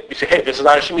side of it, you say, hey, this is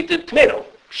not a Shemitah tomato.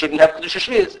 Shouldn't have kedusha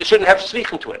shvius. It shouldn't have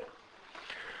svichen to it.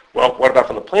 Well, what about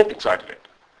from the planting side of it?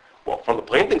 Well, from the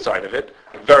planting side of it,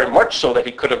 very much so that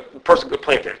the person could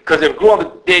plant it. Because if it grew on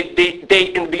the day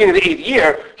in the beginning of the 8th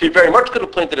year, he very much could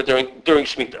have planted it during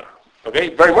Shemitah. Okay?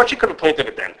 Very much he could have planted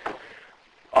it then.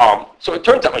 So it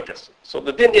turns out like this. So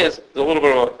the din is a little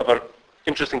bit of an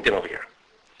interesting din over here.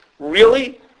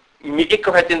 Really,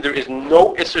 mi'ikar hadin, there is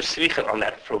no Isser Svichen on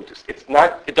that produce. It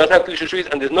doesn't have Kedusha Shvius,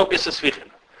 and there's no Isser Svichen.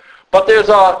 But there's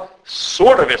a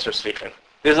sort of Isser Svichen.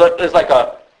 There's like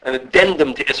an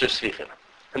addendum to Isser Svichen.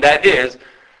 And that is,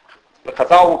 the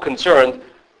Chazal were concerned,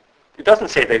 it doesn't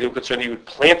say that they were concerned you would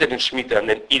plant it in Shemitah and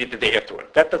then eat it the day afterward.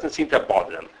 That doesn't seem to have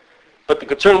bothered them. But the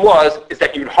concern is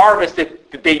that you'd harvest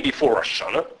it the day before Rosh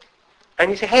Hashanah,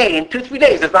 and you say, hey, in 2-3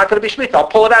 days it's not going to be Shemitah. I'll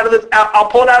pull it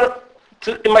out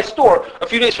in my store a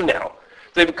few days from now.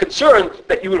 So they were concerned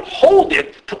that you would hold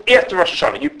it till after Rosh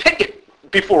Hashanah. You pick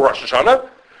it before Rosh Hashanah,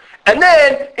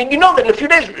 and you know that in a few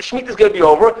days Shemitah is going to be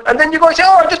over, and then you're going to say,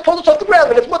 oh, I just pulled this off the ground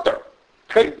and it's mutter.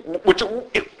 Okay, which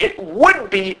it would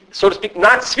be, so to speak,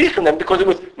 not svichen then because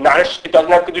it doesn't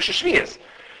have kedusha shvius.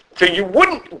 So it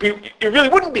really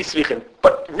wouldn't be svichen,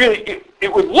 but really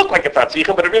it would look like it's not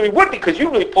svichen, but it really would be because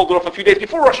you really pulled it off a few days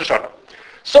before Rosh Hashanah.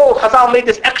 So Chazal made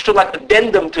this extra like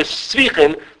addendum to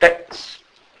svichen that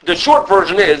the short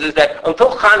version is that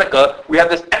until Hanukkah we have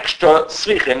this extra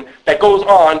svichen that goes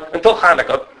on until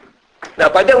Hanukkah. Now,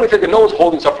 by then we think that no one's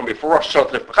holding stuff from before Rosh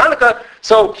Hashanah to Hanukkah,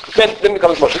 so then it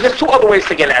becomes Moshe. There's 2 other ways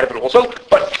to get out of it also,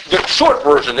 but the short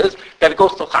version is that it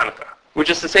goes till Hanukkah, which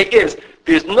is to say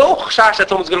there's no chash that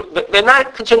someone's going to, they're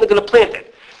not concerned they're going to plant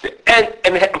it.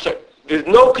 There's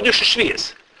no Kedusha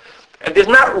Shvius. And there's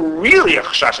not really a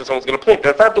chashash that someone's going to plant.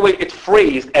 That's not the way it's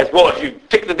phrased as well. If you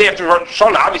pick the day after Rosh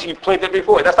Hashanah, obviously you planted it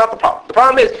before. That's not the problem. The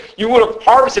problem is you would have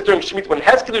harvested during Shemitah when it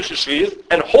has Kedusha Shvius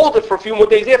and hold it for a few more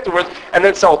days afterwards and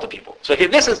then sell it to people. So here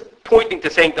this is pointing to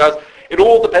saying to us, it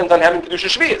all depends on having Kedusha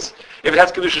Shvius. If it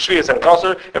has Kedusha Shvius and it's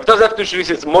usher, if it doesn't have Kedusha Shvius,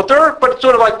 it's mutter, but it's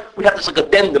sort of like we have this like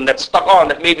addendum that's stuck on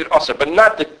that made it usher, but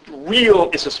not the real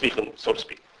Issa Svichim, so to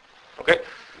speak. Okay?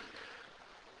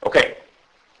 Okay.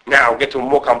 Now we'll get to a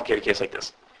more complicated case like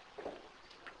this.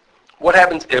 What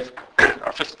happens if,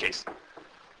 our fifth case,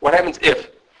 what happens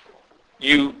if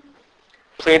you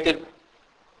planted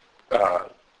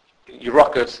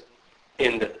Yerukas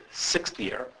in the 6th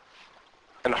year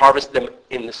and harvest them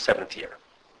in the 7th year?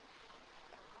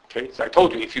 Okay, so I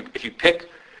told you if you pick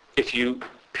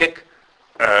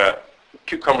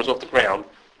cucumbers off the ground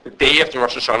the day after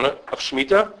Rosh Hashanah of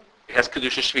Shemitah, it has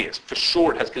Kedusha Shvius. For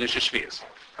sure, it has Kedusha Shvius.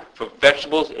 For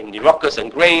vegetables and Yerukas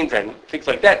and grains and things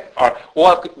like that are all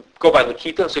have to go by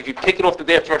Lakita. So if you pick it off the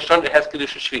day after Rosh Hashanah, it has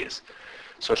Kedusha Shvius.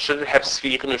 So should it have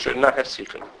Svichim or should it not have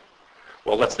Svichim?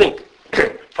 Well, let's think.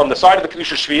 From the side of the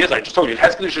Kedusha Shvius, I just told you, it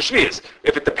has Kedusha Shvius.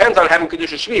 If it depends on having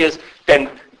Kedusha Shvius, then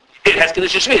it has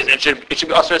Kedusha Shvius. It should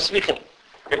be also Svichim.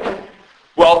 Okay?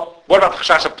 Well, what about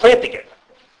Chashash of planting it?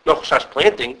 No Chashash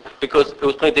planting because it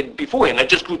was planted beforehand. It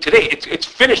just grew today. It's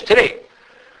finished today.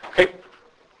 Okay?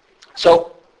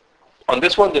 So, on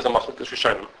this one, there's a Machlokes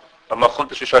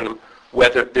Rishonim,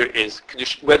 whether there's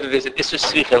an Issa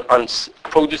Svichim on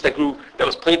produce that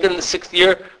was planted in the 6th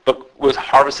year, but was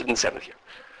harvested in the 7th year.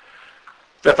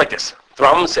 That's like this. The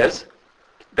Rambam says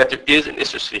that there is an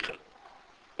Issa Svichim.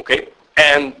 Okay?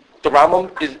 And the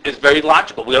Rambam is very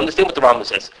logical. We understand what the Rambam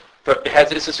says. But it has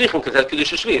Issa Svichim because it has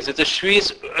Kedusha Shvius. It's a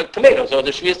Shvius tomato, so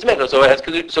the Shvius tomato, so it has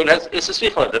Issa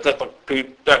Svichim.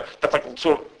 That's like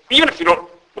sort of, even if you don't,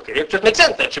 okay, it just makes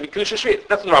sense. That should be Kedusha Shvius.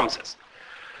 That's what the Rambam says.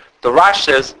 The Rash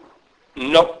says,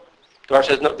 no. The Rash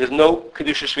says, no, there's no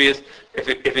Kedusha Shvius. If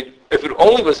it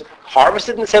only was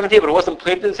harvested in the 7th year, but it wasn't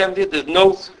planted in the 7th year, there's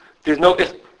no,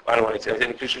 I don't want to say, is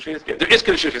any Kedusha Shvius? Yeah, there is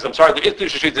Kedusha Shvius. I'm sorry, there is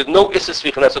Kedusha Shvius. There's no Issa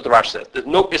Svichim. That's what the Rash says. There's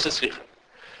no Issa Svichim.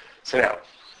 So now,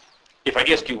 if I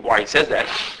ask you why he says that,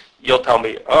 you'll tell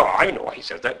me, oh, I know why he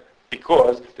says that.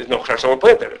 Because there's no chashash someone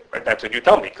planted it. Right? That's what you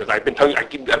tell me. Because I've been telling you, I've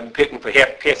been picking for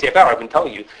past half hour, I've been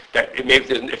telling you that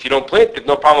if you don't plant, there's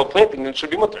no problem with planting, then it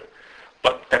should be mutter.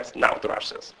 But that's not what the Rash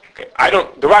says. Okay?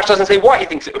 The Rash doesn't say why he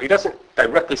thinks it, or he doesn't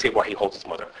directly say why he holds his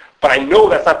mutter. But I know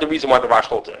that's not the reason why the Rash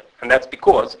holds it. And that's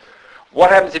because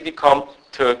what happens if you come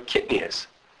to kitnias?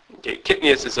 Okay?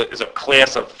 Kitnias is a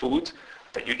class of foods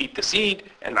that you eat the seed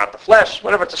and not the flesh,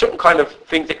 whatever. It's a certain kind of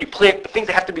things that you plant, things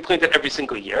that have to be planted every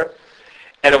single year.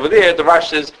 And over there, the Rash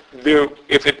says there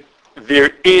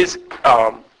is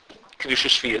Kedusha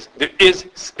Shvius, there is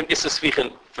an Issa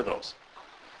Svichim for those.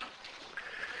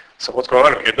 So what's going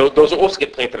on over here? Those also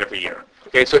get planted every year.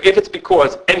 Okay, so if it's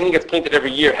because anything gets planted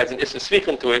every year has an Issa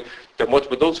Svichim to it, then what's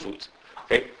with those foods?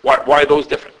 Okay, why are those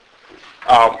different?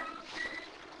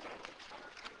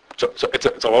 So it's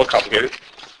a little complicated.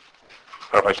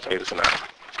 I don't know if I should tell you this or not.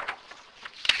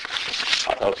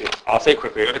 I'll tell it to you. I'll say it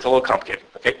quickly. It's a little complicated.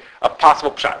 Okay? A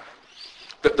possible pshat.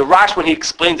 The Rash, when he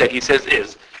explains that, he says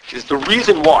is the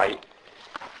reason why.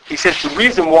 He says the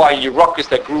reason why Yerukas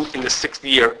that grew in the 6th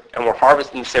year and were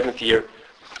harvested in the 7th year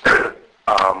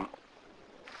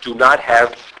do not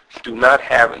have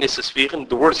an Issa Svichim.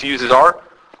 The words he uses are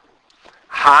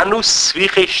Hanu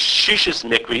Sviche Shishis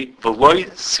Mikri V'loy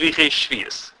Sviche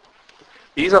Shvius.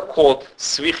 These are called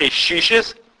Sviche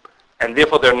Shishis, and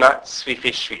therefore they're not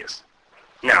Sviche Shvius.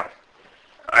 Now,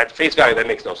 at face value, that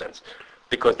makes no sense.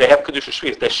 Because they have Kedusha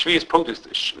Shvius. They're Shvius produce.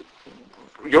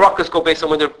 Yerukas go based on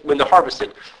when they're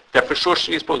harvested. They're for sure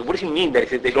Shvius produce. What does he mean that he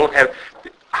said they don't have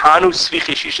Hanu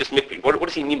Sviche Shishis Mikri? What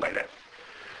does he mean by that?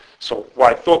 So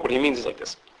what he means is like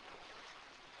this.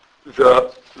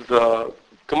 The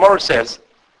Gemara says,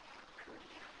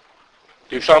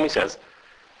 the Yerushalmi says,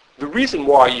 the reason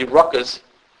why Yerukas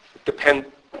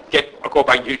go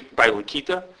by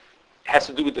Lakita has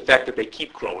to do with the fact that they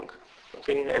keep growing.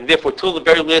 Okay? And therefore, till the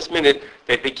very last minute,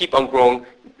 they keep on growing,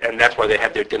 and that's why they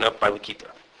have their din up by Lakita.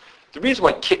 The reason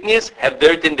why kitnias have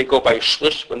their din, they go by a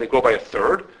shlish when they grow by a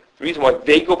third. The reason why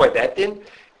they go by that din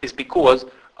is because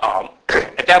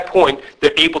at that point,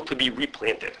 they're able to be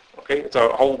replanted. Okay? It's a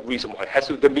whole reason why. It has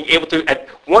to them being able to,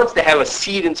 once they have a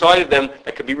seed inside of them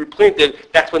that can be replanted,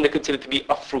 that's when they're considered to be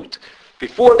a fruit.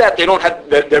 Before that, they don't have,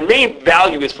 their main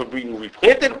value is for being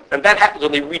replanted, and that happens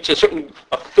when they reach a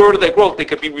third of their growth, they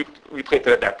can be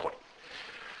replanted at that point.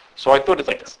 So I thought it's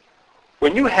like this.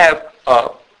 When you have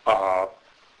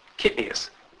kitnias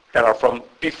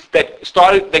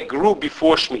that grew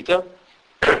before Shemitah,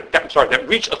 that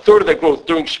reach a third of their growth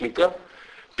during Shemitah.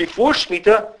 Before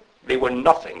Shemitah, they were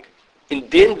nothing. In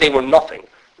Din, they were nothing.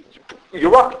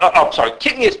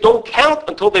 Kidneys don't count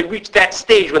until they reach that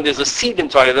stage when there's a seed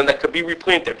inside of them that could be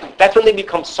replanted. That's when they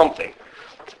become something.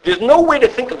 There's no way to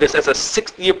think of this as a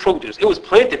 60-year produce. It was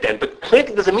planted then, but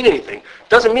planted doesn't mean anything. It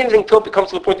doesn't mean anything until it becomes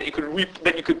to the point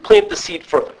that you could plant the seed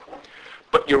further.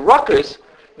 But your ruckus,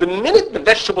 the minute the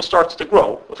vegetable starts to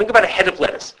grow, well, think about a head of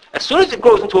lettuce. As soon as it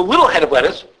grows into a little head of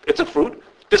lettuce, it's a fruit.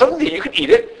 There's something that you can eat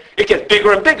it. It gets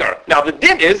bigger and bigger. Now the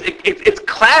din is, it's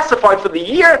classified for the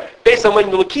year based on when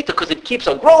you look it because it keeps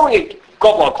on growing. It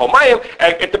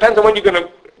depends on when you're going to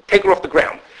take it off the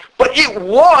ground. But it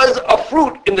was a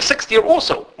fruit in the 6th year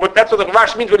also. That's what the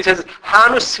Rashi means when he says,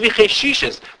 Hanus Sviche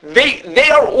Shishas.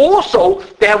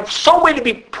 They have some way to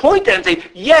be pointed and say,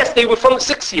 yes, they were from the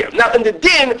 6th year. Now in the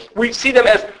din, we see them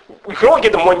as, we can only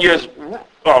give them 1 year's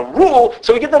rule,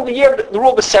 so we give them the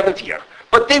rule of the 7th year.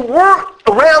 But they were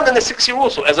around in the 6th year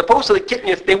also, as opposed to the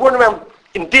kidneys, they weren't around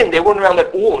in Din, they weren't around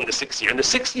at all in the 6th year. In the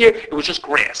 6th year, it was just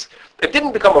grass. It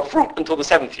didn't become a fruit until the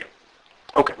 7th year.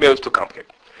 Okay, maybe it's too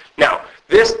complicated. Now,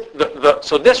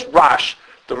 so this Rash,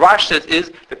 the Rash says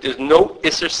is that there's no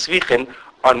Isser Svichin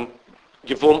on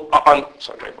on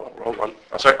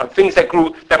things that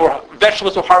grew, that were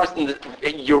vegetables were harvested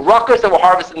Yerukas that were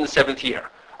harvested in the 7th year.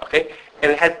 Okay,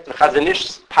 and it had the Chazon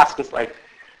Ish paskins like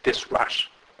this Rash.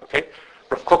 Okay,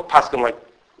 Rav Kook paskin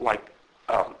like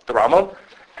the Rambam,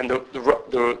 and the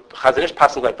Chazon Ish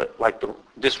paskin like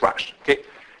this Rash. Okay,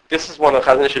 this is one of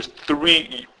Chazon Ish's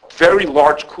 3 very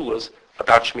large kulas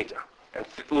about Shemitah. And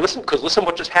listen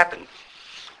what just happened.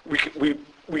 We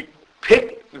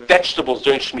pick vegetables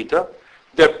during Shemitah.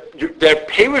 They're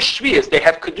Perish Shvias. They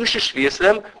have Kedusha Shvias in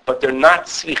them, but they're not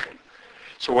Svichen.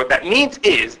 So what that means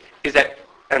is that,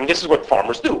 and this is what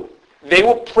farmers do, they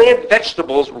will plant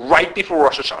vegetables right before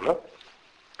Rosh Hashanah.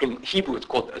 In Hebrew, it's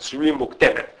called Zurim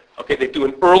Mukdemet. Okay, they do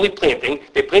an early planting.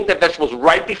 They plant their vegetables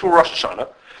right before Rosh Hashanah.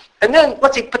 And then,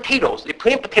 let's say potatoes. They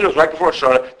plant potatoes right before Rosh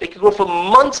Hashanah. They can grow for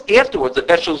months afterwards. The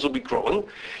vegetables will be growing.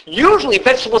 Usually,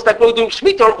 vegetables that grow during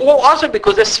Shemitah are all also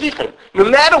because they're Svichen. No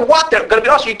matter what, they're going to be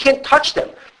also. You can't touch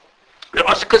them. They're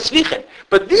also because Svichen.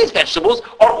 But these vegetables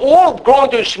are all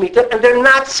growing during Shemitah, and they're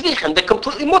not Svichen. They're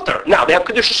completely mutter. Now, they have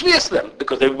Kedusha Shvias to them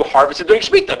because they were harvested during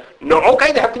Shemitah. No,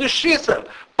 okay, they have Kedusha Shvias to them.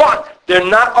 But they're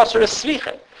not also as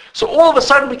Svichen. So all of a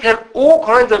sudden, we can have all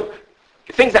kinds of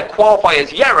things that qualify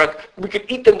as Yarek, we could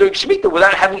eat them during Shemitah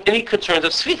without having any concerns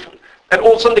of Svichen. And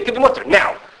all of a sudden they could be mutter.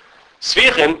 Now,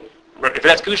 Svichen, if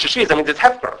that's Kedusha Shvias, that means it's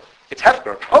Hefker. It's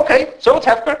Hefker. Okay, so it's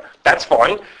Hefker. That's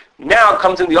fine. Now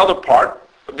comes in the other part.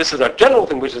 This is our general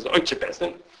thing, which is Oitze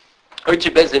Bezdin. Oitze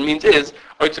Bezdin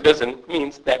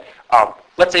means that,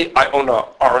 let's say I own an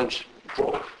orange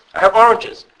grove. I have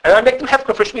oranges, and I make them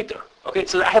Hefker for Shemitah. Okay,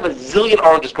 so I have a zillion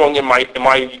oranges growing in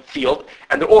my field,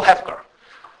 and they're all Hefker.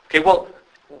 Okay, well,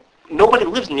 nobody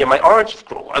lives near my orange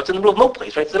grove. I was in the middle of no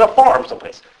place, right? It's in a farm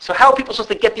someplace. So how are people supposed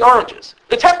to get the oranges?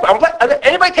 It's Hefker.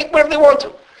 Anybody take whatever they want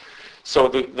to. So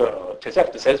the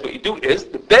Tosefta says what you do is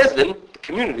the Bezdin, the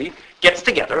community, gets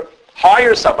together,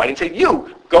 hires somebody and say,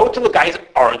 you, go to the guy's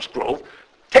orange grove,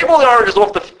 take all the oranges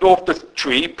off the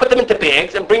tree, put them into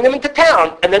bags, and bring them into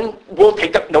town, and then we'll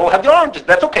have the oranges.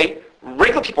 That's okay.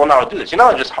 Regular people know how to do this. You're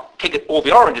not just take all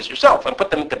the oranges yourself and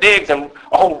put them into bags and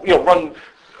run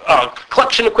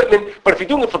collection equipment. But if you're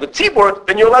doing it for the tzibur,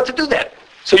 then you're allowed to do that.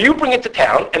 So you bring it to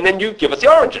town, and then you give us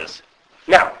the oranges.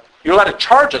 Now, you're allowed to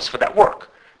charge us for that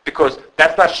work, because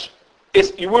that's not.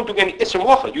 You weren't doing any Isser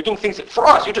Malacha. You're doing things for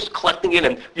us. You're just collecting it,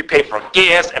 and you pay for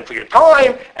gas and for your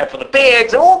time and for the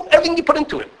bags and everything you put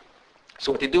into it.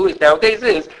 So what they do is nowadays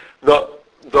is the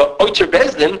Oitzer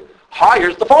Bezdin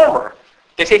hires the farmer.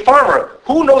 They say, farmer,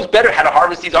 who knows better how to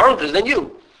harvest these oranges than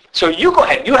you? So you go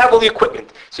ahead. You have all the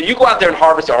equipment. So you go out there and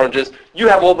harvest the oranges. You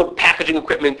have all the packaging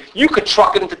equipment. You could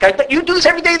truck it into town. You do this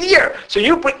every day of the year. So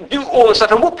you do all this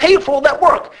stuff, and we'll pay you for all that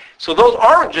work. So those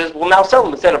oranges, we'll now sell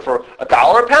them instead of for $1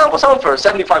 a pound, we'll sell them for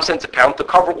 75 cents a pound to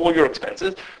cover all your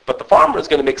expenses. But the farmer is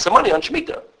going to make some money on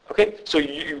Shemitah. Okay? So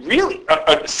you really,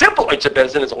 a simple Oitzer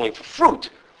Bezdin is only for fruit.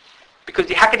 Because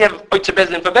how can you have Oitzer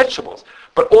Bezdin for vegetables?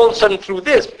 But all of a sudden through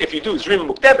this, if you do Zrim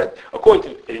Mukdemet, according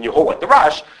to, and you hold like the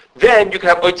Rash, then you can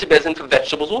have Oitzer Bezdin for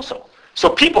vegetables also. So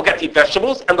people get to eat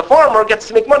vegetables, and the farmer gets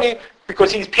to make money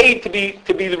because he's paid to be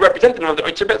the representative of the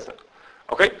Oitzer Bezdin.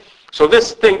 Okay? So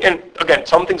this thing, and again,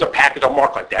 some things are packaged or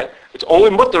marked like that. It's only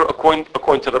mutter according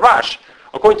to the Rash.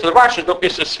 According to the Rash, there's no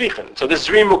Isser Svichen. So this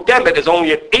Zrim Mukdemet is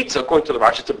only an Eitzah according to the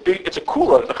Rash. It's a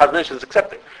kula that the Chazon Ish is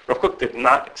accepting. Rav Kook did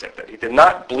not accept that. He did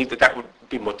not believe that would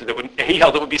be mutter. He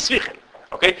held it would be Svichen.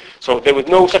 Okay? So there was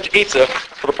no such Eitzah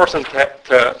for the person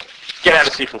to get out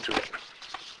of Svichen through that.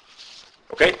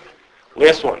 Okay?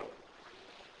 Last one.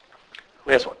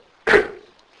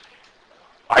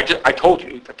 I told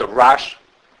you that the Rosh,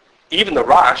 even the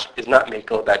Rosh, is not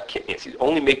makel about kidneys. He's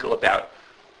only makel about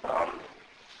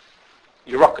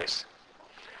Yerukas.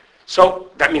 So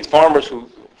that means farmers who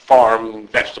farm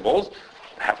vegetables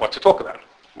have what to talk about.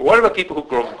 What about people who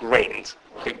grow grains?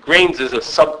 Okay, grains is a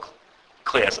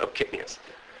subclass of kidneys.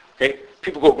 Okay,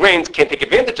 people who grow grains can't take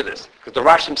advantage of this because the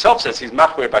Rosh himself says he's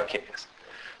machmir about kidneys.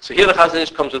 So here the Chazon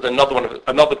Ish comes with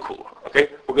another kula. Okay,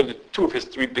 we're going to do two of his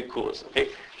three big kulas. Okay,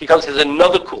 he comes with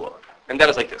another kula, and that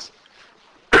is like this.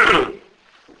 I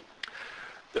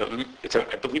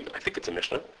think it's a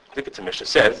Mishnah.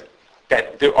 Says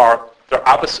that there are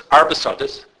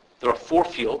arbasandis. There are 4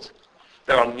 fields.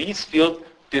 That on these fields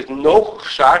there's no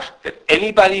chash that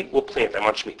anybody will plant them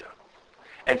on Shemitah.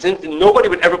 And since nobody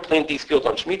would ever plant these fields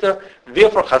on Shemitah,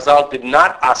 therefore Chazal did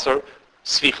not aser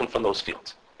svichen from those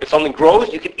fields. If something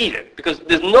grows, you can eat it because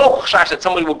there's no chash that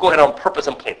somebody will go ahead on purpose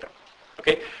and plant them.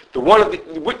 Okay, the one of the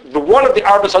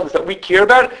arbasandis that we care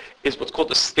about is what's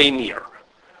called a stay-near.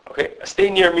 Okay, a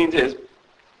stay-near means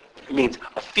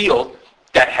a field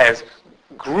that has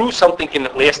grew something in the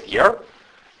last year,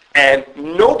 and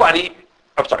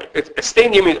a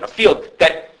stay-near means a field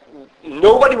that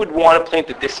nobody would want to plant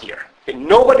it this year. Okay?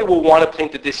 Nobody will want to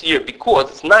plant it this year because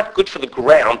it's not good for the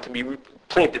ground to be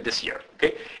planted this year.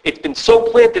 Okay, it's been so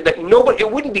planted that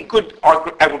it wouldn't be good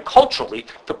agriculturally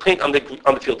to plant on the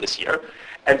field this year.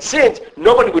 And since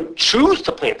nobody would choose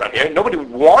to plant on here, nobody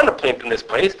would want to plant in this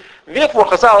place, therefore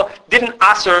Chazal didn't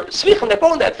aser svichen that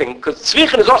grow in that thing, because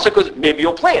svichen is also because maybe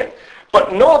you'll plant.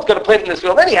 But no one's going to plant in this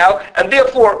field anyhow, and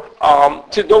therefore,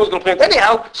 since no one's going to plant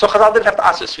anyhow, so Chazal didn't have to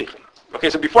aser svichen. Okay,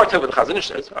 so before I tell you what the Chazon Ish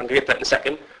says, I'm going to get that in a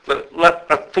second, but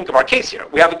let's think of our case here.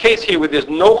 We have a case here where there's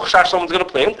no chash someone's going to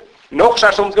plant,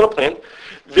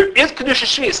 There is Kedusha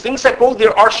Shvius. Things that grow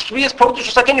there are Shvius produce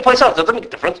just like any place else. It doesn't make a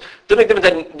difference. It doesn't make a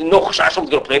difference that no chash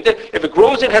someone's going to plant it. If it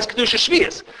grows, it has Kedusha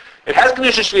Shvius. It has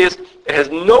Kedusha Shvius. It has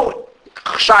no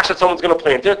chash that someone's going to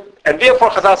plant it, and therefore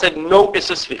Chazal said no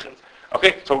issa svichen.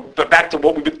 Okay, so but back to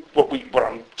what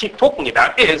I'm keep talking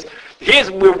about is here's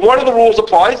where one of the rules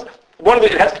applies.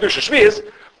 It has Kedusha Shvius,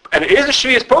 and it is a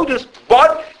Shvius produce,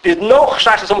 but there's no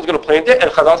chash that someone's going to plant it,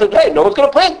 and Chazal said, hey, no one's going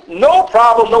to plant, no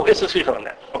problem, no issa svichen on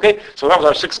that. Okay, so that was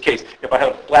our 6th case. If I had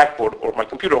a blackboard or my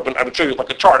computer open, I would show you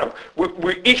like a chart of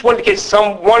each one of the cases.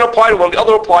 One applied, one the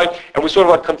other applied, and we're sort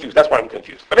of like confused. That's why I'm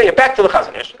confused. But anyway, back to the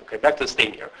Chazon Ish. Okay, back to the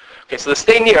stay-near. Okay, so the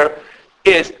stay-near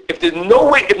is if there's no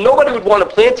way, if nobody would want to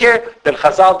plant here, then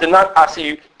Chazal did not ask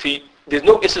you to. There's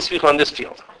no issa svichen on this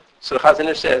field. So the Chazon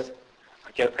Ish says,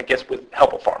 I guess with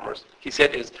help of farmers, he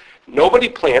said is nobody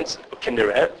plants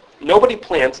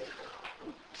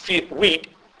wheat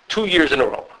 2 years in a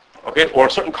row. Okay, or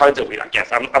certain kinds of wheat, I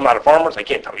guess. I'm not a farmer, so I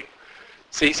can't tell you.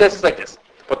 So he says it's like this.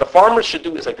 What the farmers should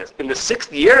do is like this. In the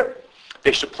 6th year,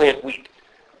 they should plant wheat.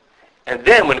 And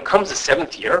then when it comes to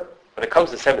 7th year,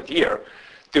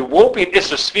 there won't be an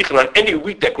issa svichen on any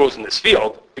wheat that grows in this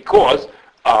field because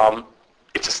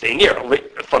it's a stay-near.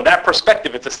 From that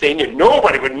perspective, it's a stay-near.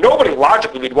 Nobody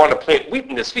logically would want to plant wheat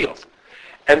in this field.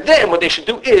 And then what they should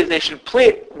do is they should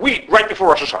plant wheat right before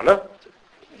Rosh Hashanah,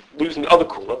 using the other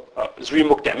kula, Zri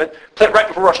Mukdemet, plant right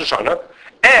before Rosh Hashanah.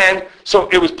 And so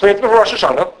it was planted before Rosh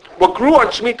Hashanah. What grew on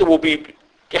Shemitah will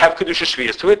have Kedusha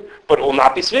Shvius to it, but it will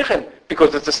not be Svichen,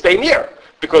 because it's a stay-near.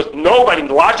 Because nobody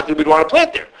logically would want to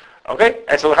plant there. Okay?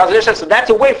 And so the Chazon Ish says, so that's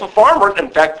a way for farmers, in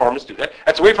fact farmers do that,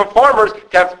 that's a way for farmers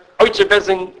to have Oitzer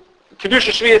Bezin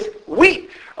Kedusha Shvius wheat.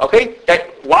 Okay?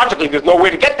 That logically there's no way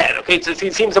to get that. Okay?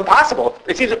 It seems impossible.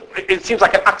 It seems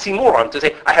like an oxymoron to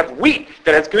say, I have wheat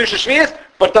that has Kedusha Shvius,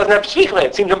 but it doesn't have Shvichen.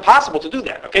 It seems impossible to do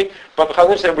that. Okay? But the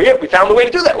Chazon Ish said, we found a way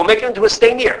to do that. We'll make it into a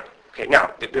stay-near. Okay,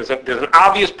 now, there's an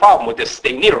obvious problem with this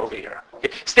stay-near over here. Okay?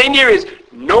 Stay-near is,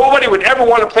 nobody would ever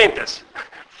want to plant this.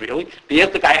 Really? Here's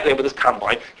the guy out there with his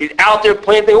combine. He's out there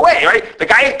planting away, right? The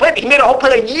guy is planting. He made a whole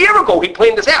plan a year ago. He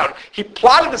planned this out. He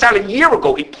plotted this out a year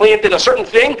ago. He planted a certain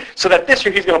thing so that this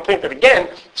year he's going to plant it again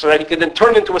so that he can then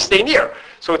turn it into a stay-near.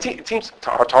 So it seems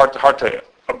hard to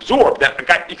absorb that a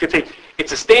guy, you could say,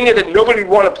 it's a stay-near that nobody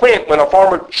would want to plant when a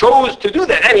farmer chose to do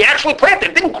that. And he actually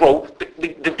planted. It didn't grow.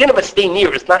 The din of a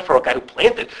stay-near is not for a guy who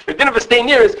planted. The din of a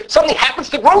stay-near is something happens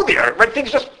to grow there. Right?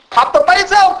 Things just popped up by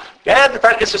itself. Yeah,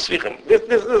 this is svichen. This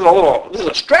is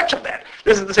a stretch of that.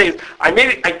 This is to say, I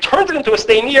turned it into a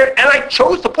stay-near, and I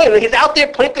chose to plant it. He's out there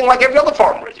planting like every other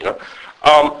farmer is,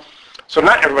 So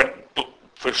not everybody,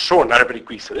 for sure, not everybody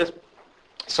agrees to this.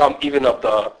 Some of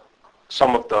the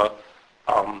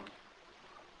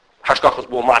Hashgachos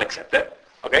will not accept that.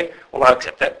 Okay, will not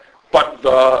accept that. But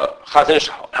the Chazon Ish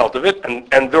held of it,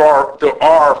 and there are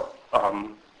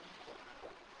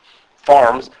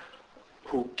farms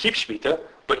who keep Shemitah,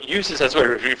 but uses as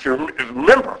well. If you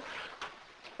remember,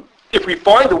 if we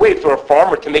find a way for a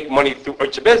farmer to make money through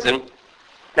Oitz Bezin,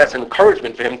 that's an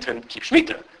encouragement for him to keep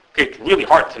Shemitah. Okay, it's really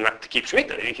hard to keep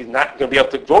Shemitah. He's not going to be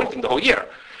able to grow anything the whole year.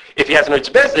 If he has an Oitz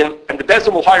Bezin, and the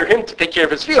Bezin will hire him to take care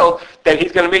of his field, then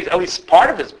he's going to make at least part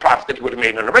of his profit that he would have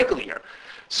made in a regular year.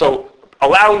 So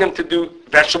allowing them to do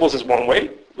vegetables is one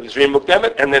way, with Zrim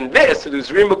Mukdemet, and then this, to do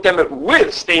Zrim Mukdemet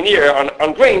with staying near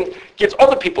on grain, gives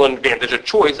other people an advantage, a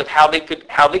choice of how they could,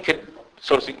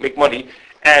 so to speak, make money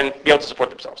and be able to support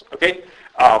themselves. Okay?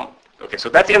 Okay, so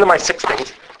that's the end of my 6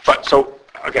 things. But so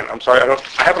again, I'm sorry, I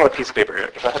have it on a piece of paper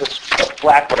here. If I had a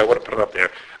black one, I would have put it up there.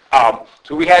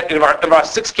 So we had in our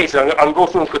 6 cases, I'm going to go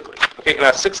through them quickly. Okay, in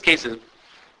our 6 cases,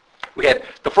 we had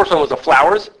the first one was the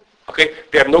flowers. Okay,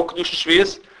 they have no kedusha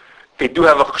shvius. They do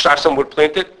have a chashash some would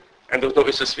plant it, and there was no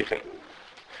issa sfichin.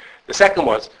 The second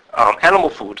was animal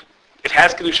food. It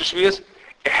has kedusha shvius.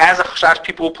 It has a chashash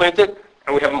people will plant it,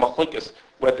 and we have a machlokes.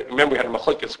 Remember, we had a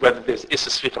machlokes whether there's issa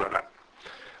sfichin or not.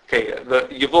 Okay, the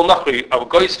Yevul Nachri of a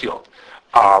Goy's field.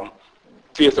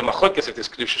 There's a machlokes if there's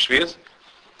kedusha shvius.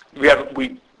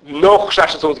 We know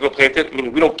chashash someone's going to plant it.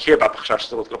 Meaning we don't care about the chashash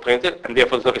someone's going to plant it, and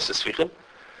therefore there's no issa sfichin.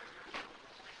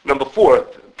 Number 4,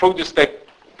 produce that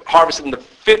harvested in the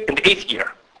 5th and 8th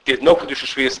year. There's no kedusha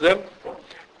shvius to them.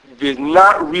 There's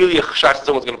not really a chashash that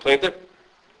someone's going to plant it,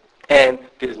 and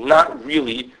there's not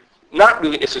really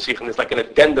issa sfichin. It's like an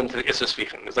addendum to the issa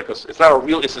sfichin. It's not a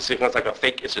real issa sfichin. It's like a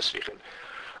fake issa sfichin.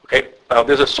 Okay,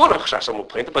 there's a sort of chashash someone will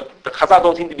plant it, but the Chazal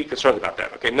don't seem to be concerned about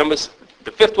that. Okay,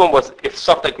 the 5th one was if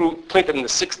stuff that grew planted in the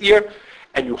 6th year,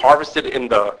 and you harvested it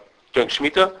during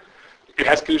Shemitah, it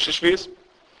has kedusha shvius.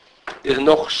 There's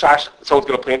no chashash someone's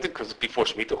going to plant it because it's before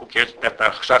Shemitah. Who cares that the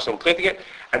chashash someone planting it?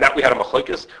 And that we had a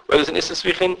machlokes where there's an issa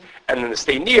sfichin, and then the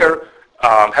stay near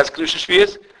has kedusha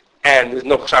shvius, and there's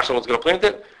no chashash someone's going to plant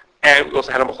it. And we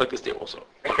also had a machlokes there also.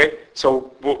 Okay,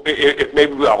 so if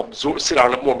maybe I'll sit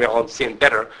on it more, maybe I'll understand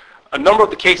better. A number of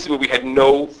the cases where we had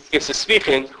no issa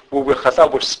sfichin, where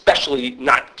Chazal were especially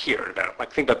not cared about.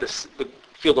 Like think about the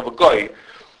field of a goy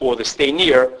or the stay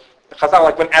near.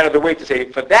 Chazal went out of their way to say,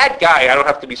 for that guy, I don't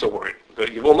have to be so worried. The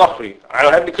Yevul Nachri, I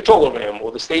don't have any control over him.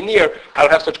 Or the stay near, I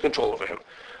don't have such control over him.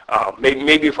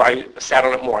 Maybe if I sat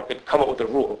on it more, I could come up with a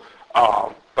rule.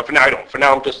 But for now, I don't. For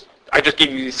now, I just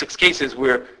gave you these 6 cases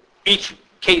where each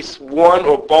case, one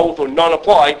or both or none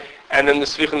apply, and then the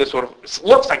sfichin is sort of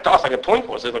looks like to us like a point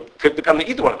course. It could become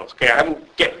either one of those. Okay, I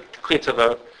haven't get clear to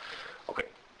the. Okay,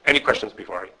 any questions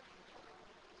before I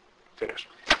finish?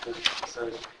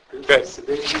 Sorry. Okay.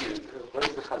 What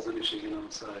is the Chazon Ish again? I'm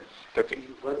sorry. Okay.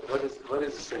 What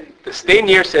is it saying? The stay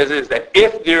near says is that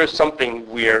if there is something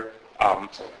where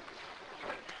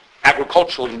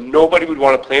agriculturally nobody would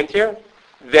want to plant here,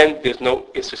 then there's no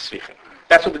issa sfichin.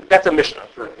 That's a Mishnah.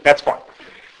 Right. That's fine.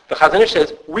 The Chazon Ish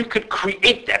says we could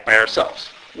create that by ourselves.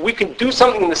 We can do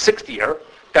something in the 6th year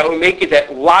that will make it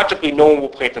that logically no one will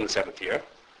plant in the 7th year.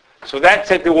 So that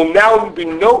said, there will now be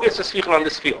no issa sfichin on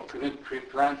this field.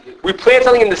 We plant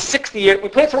something in the 6th year. We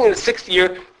plant something in the 6th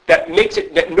year that makes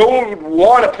it that no one would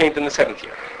want to plant in the 7th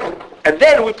year, and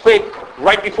then we plant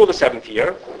right before the 7th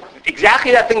year,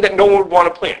 exactly that thing that no one would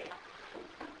want to plant.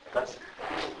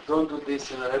 Don't do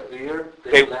this every year.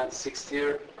 They plant 6th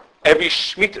year. Every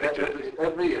Shemitah.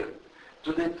 Every year.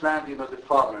 Do they plant? The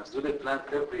farmers. Do they plant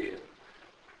every year?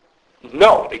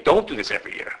 No, they don't do this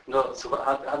every year. No. So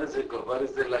how does it go? What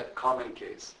is the common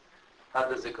case? How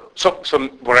does it go? So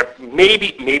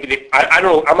maybe I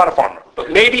don't know. I'm not a farmer, but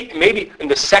maybe in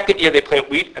the 2nd year they plant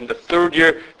wheat, and the 3rd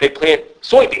year they plant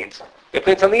soybeans. They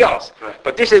plant something else. Right.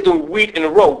 But this is doing wheat in a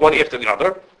row, one after the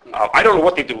other. I don't know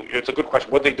what they do. It's a good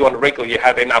question. What they do on a regular year,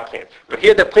 how they not plant. But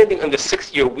here they're planting in the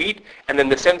 6th year wheat, and then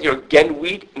the 7th year again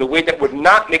wheat in a way that would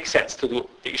not make sense to do.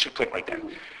 That you should plant like that.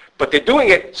 But they're doing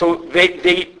it so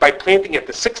they by planting at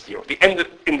the 6th year,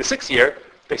 in the 6th year,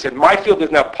 they said my field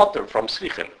is now putter from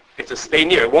sfichin. It's a stay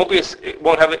near. It won't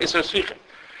have an isser sfichin.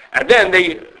 And then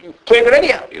they plant it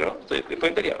anyhow. They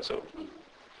plant it anyhow. So.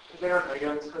 They aren't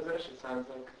against Chazon Ish, it sounds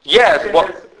like. Yes. Well,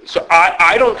 so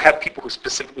I don't have people who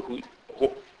specifically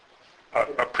who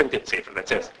are printed sefer that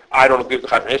says I don't agree with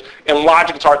the Chazon Ish. In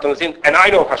logic, it's hard to understand. And I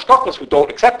know hashkafas who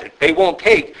don't accept it. They won't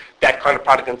take that kind of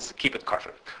product and keep it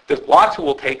kosher. There's lots who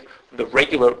will take the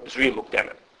regular Zri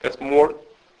Mukdemet. That's more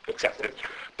accepted.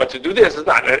 But to do this is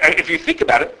not. If you think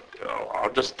about it,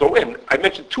 I'll just throw in. I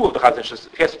mentioned 2 of the Chazon Ish.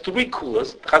 He has 3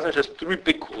 kulas. The Chazon Ish has 3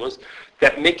 big kulas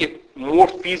that make it more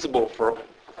feasible for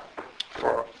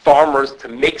farmers to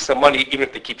make some money even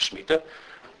if they keep Shemitah.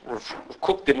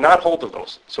 Cook did not hold of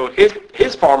those. So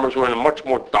his farmers were in a much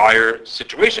more dire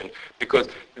situation because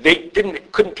they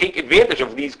couldn't take advantage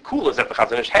of these kulas that the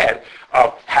Chazon Ish had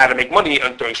of how to make money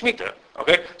during Shemitah.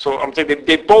 Okay, so I'm saying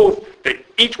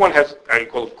each one has, I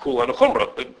call it kula and a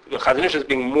chumrah. The Chazon Ish is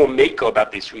being more maker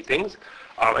about these three things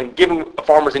and giving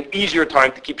farmers an easier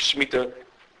time to keep Shemitah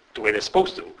the way they're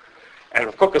supposed to. And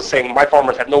the Cook is saying, my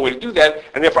farmers have no way to do that,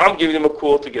 and therefore I'm giving them a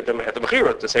kul to get them at the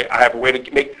Mechira, to say, I have a way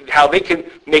to make, how they can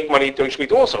make money during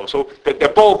Shemitah also. So they're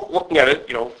both looking at it,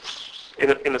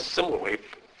 in a similar way,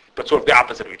 but sort of the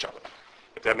opposite of each other,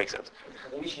 if that makes sense.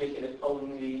 We should make it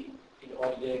only in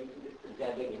order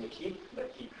that they're going to keep,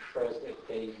 but he prefers that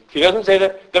they... He doesn't say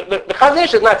that. The Chazon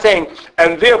Ish is not saying,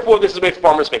 and therefore this is the way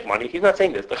farmers make money. He's not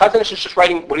saying this. The Chazon Ish is just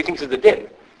writing what he thinks is the din.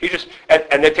 He just,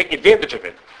 and they're taking advantage of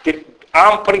it.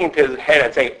 I'm putting it into his head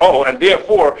and saying, and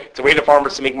therefore it's a way for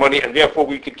farmers to make money, and therefore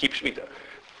we could keep Shemitah.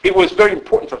 It was very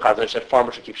important for Chazon Ish that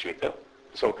farmers should keep Shemitah.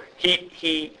 So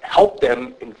he helped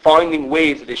them in finding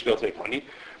ways that they should be able to make money,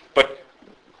 but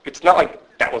it's not like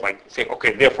that was like saying,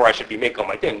 okay, therefore I should be making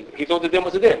my din. He thought the din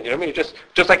was a din. You know what I mean?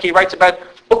 Just like he writes about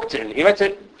Uktin. He writes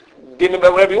it din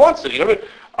about whatever he wants to. You know what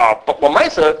I mean? But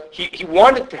Lamaisa, he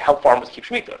wanted to help farmers keep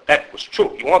Shemitah. That was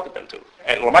true. He wanted them to.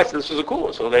 And Lamaisa, this was a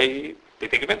cool, so they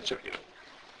take advantage of it.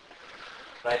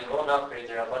 By the old upgrades,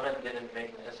 the Rabbanan didn't make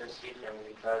an SRC for him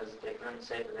because they couldn't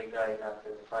say to the guy not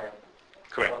to plant.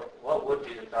 Correct. So what would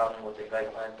be the problem with the guy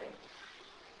planting?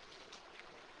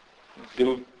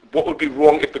 What would be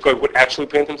wrong if the guy would actually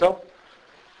plant himself?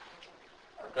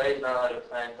 A guy is not allowed to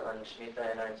plant on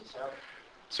Shemitah and Eretz Yisrael?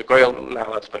 So guy not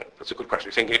allowed to plant. That's a good question.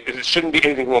 You're saying it shouldn't be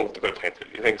anything wrong with the guy planted.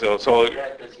 You think so?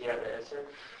 Yeah, does he have an answer?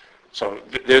 So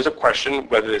there's a question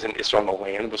whether there's an issue on the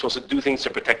land. We're supposed to do things to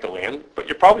protect the land, but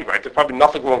you're probably right. There's probably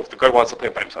nothing wrong if the guy wants to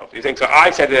plant by himself. You think so? I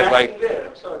said it like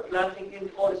planting in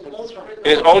all his in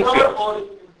his own field.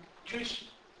 Jewish,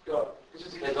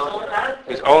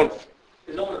 His own.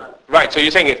 Right. So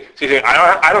you're saying it. So you're saying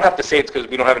I don't have to say it's because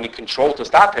we don't have any control to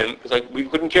stop him. It's like we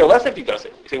couldn't care less if he does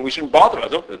it. You're saying we shouldn't bother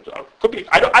us. Could be.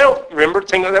 I don't remember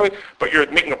saying it that way. But you're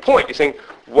making a point. You're saying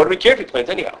what do we care if he plants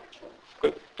anyhow?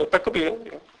 That could be.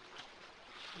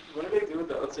 What do they do with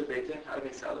the Otzer Beitin? How do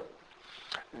they sell it?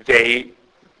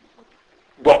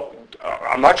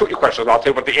 I'm not sure what your question is. I'll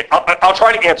tell you what I'll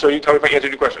try to answer. You tell me if I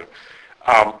answered your question.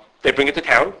 They bring it to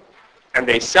town, and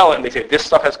they sell it, and they say this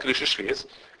stuff has Kedusha Shvius,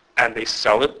 and they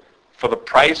sell it for the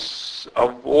price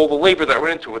of all the labor that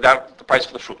went into it, without the price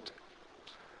for the fruit.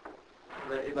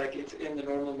 Like it's in the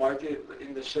normal market,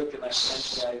 in the shuk, and like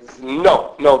guys.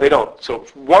 No, they don't. So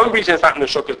one reason it's not in the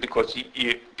shuk is because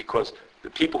because the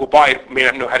people who buy it may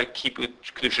not know how to keep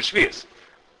Kedusha Shvius.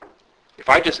 If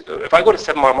I go to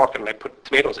 7 Mile Market and I put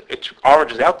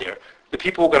oranges out there, the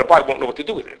people who are going to buy it won't know what to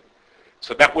do with it.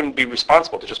 So that wouldn't be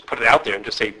responsible to just put it out there and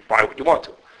just say, buy what you want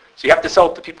to. So you have to sell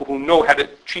it to people who know how to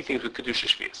treat things with Kedusha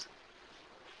Shvius.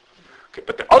 Okay,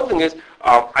 but the other thing is,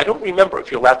 I don't remember if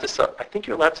you're allowed to sell. I think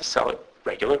you're allowed to sell it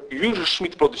regular. Usually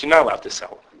Shemitah produce you're not allowed to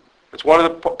sell. It's one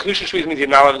of the Kedusha Shvius means you're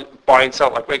not allowed to buy and sell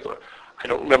it like regular. I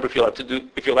don't remember if you're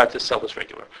allowed to sell this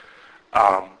regular.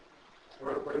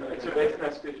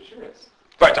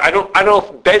 Right. I don't know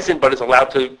if Bezin, but is allowed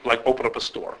to like open up a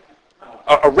store.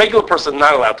 A regular person is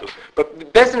not allowed to.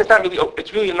 But Bezin is not really.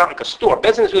 It's really not like a store.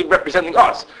 Bezin is really representing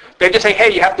us. They just say,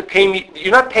 hey, you have to pay me.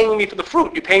 You're not paying me for the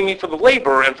fruit. You're paying me for the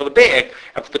labor and for the bag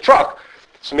and for the truck.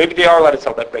 So maybe they are allowed to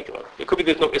sell that regular. It could be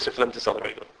there's no issue for them to sell the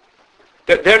regular.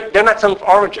 They're not selling for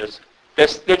oranges.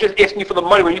 They're just asking you for the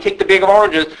money. When you take the bag of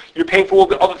oranges, you're paying for all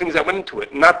the other things that went into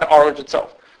it, not the orange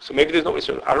itself. So maybe there's no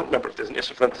issue. I don't remember if there's an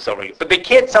issue for them to sell regular. But they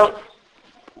can't sell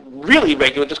really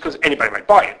regular just because anybody might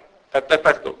buy it.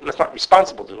 That's not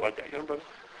responsible to do like that. You know, brother?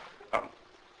 Do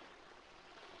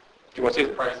you want to say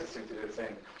the prices seem to be the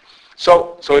same?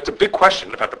 So it's a big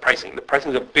question about the pricing. The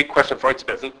pricing is a big question for Eretz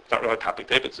Bezin. It's not really a topic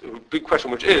today, but it's a big question,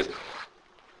 which is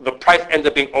the price ends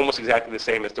up being almost exactly the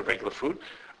same as the regular fruit.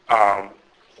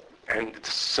 And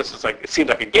it's like, it seems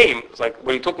like a game. It's like,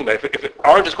 what are you talking about? If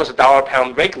oranges cost $1 a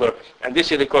pound regular, and this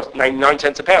year they cost 99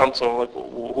 cents a pound, so like,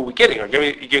 who are we kidding? Are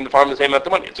you giving the farmer the same amount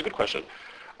of money? It's a good question.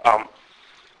 I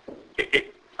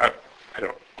don't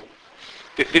know.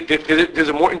 There's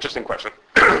a more interesting question.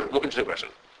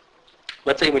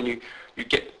 Let's say when you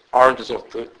get oranges off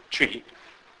the tree,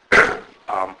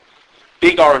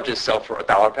 big oranges sell for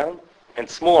 $1 a pound, and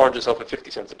small oranges sell for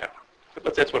 50 cents a pound.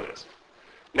 That's what it is.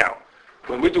 Now,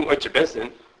 when we're doing Oitzer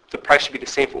Bezdin, the price should be the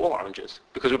same for all oranges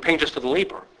because we're paying just for the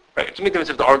labor, right? It doesn't make a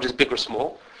difference if the orange is big or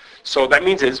small. So that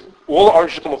means is all the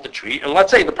oranges come off the tree, and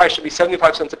let's say the price should be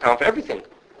 75 cents a pound for everything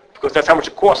because that's how much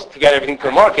it costs to get everything to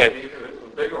the market.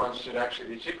 bigger ones should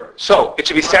actually be cheaper. So it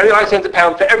should be 75 cents a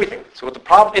pound for everything. So what the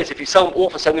problem is, if you sell them all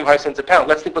for 75 cents a pound,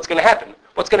 let's think what's going to happen.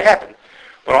 What's going to happen?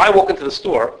 When I walk into the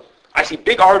store, I see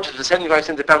big oranges for 75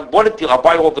 cents a pound. What a deal. I'll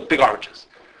buy all the big oranges.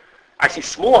 I see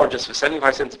small oranges for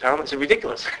 75 cents a pound. It's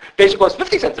ridiculous. They should cost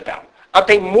 50 cents a pound. I'm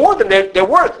paying more than they're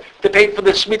worth to pay for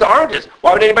the Shemitah oranges.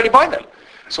 Why would anybody buy them?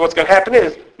 So what's going to happen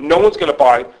is no one's going to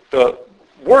buy the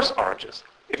worse oranges.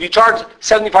 If you charge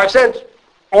 75 cents,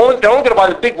 they're only going to buy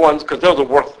the big ones because those are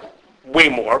worth way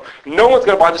more. No one's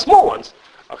going to buy the small ones.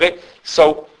 Okay?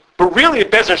 So, but really the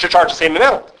business should charge the same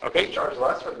amount. Okay? Charge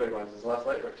less for the big ones, it's less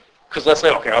labor. Because less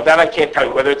labor. Okay, well, that I can't tell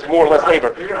you whether it's more or less labor.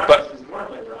 Bigger But oranges is more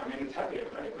labor. I mean, it's heavier,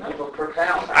 right? People per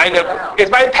pound. I know.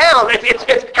 It's by a pound.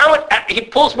 It's how much he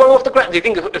pulls one off the ground. Do you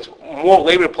think it's more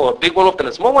labor to pull a big one off than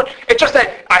a small one? It's just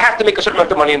that I have to make a certain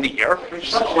amount of money in the year.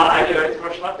 It's not a lot, it's more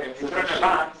schlepping. It's more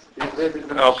pounds.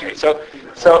 Okay, so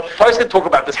first to talk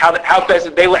about this, how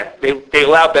Bezdin they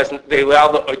allow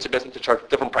the Oitzer Bezdin to charge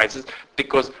different prices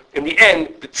because in the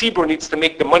end the tzibur needs to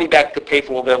make the money back to pay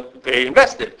for all they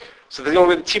invested. So the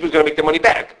only way the tzibur is going to make the money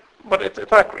back. But it's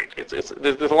not great. There's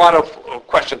a lot of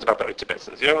questions about the Oitzer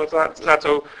Bezdin. You know, it's not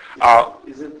so.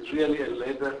 Is it really a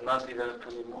labor not developed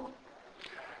anymore?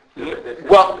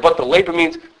 Well, but the labor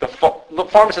means the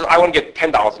farmer says I want to get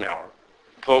 $10 an hour.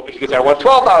 So he can say I want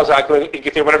 $12. He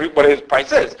can say what his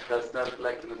price is. That's not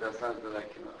like.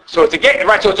 So it's a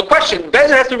right. So it's a question.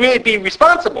 Bezdin has to really be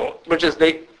responsible, which is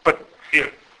they. But yeah,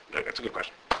 that's a good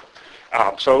question.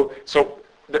 So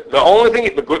the only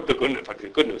thing, the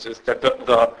good news is that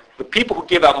the people who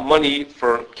give out money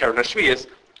for Keren HaShviyos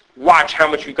watch how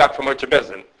much you got from Oitzer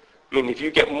Bezdin. I mean, if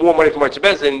you get more money from Oitzer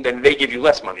Bezdin, then they give you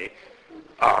less money.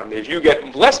 If you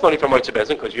get less money from Oitzer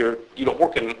Bezdin because you don't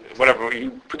work in whatever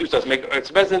you produce doesn't make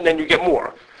Oitzer Bezdin, then you get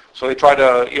more. So they try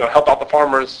to help out the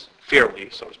farmers fairly,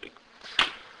 so to speak.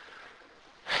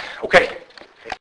 Okay.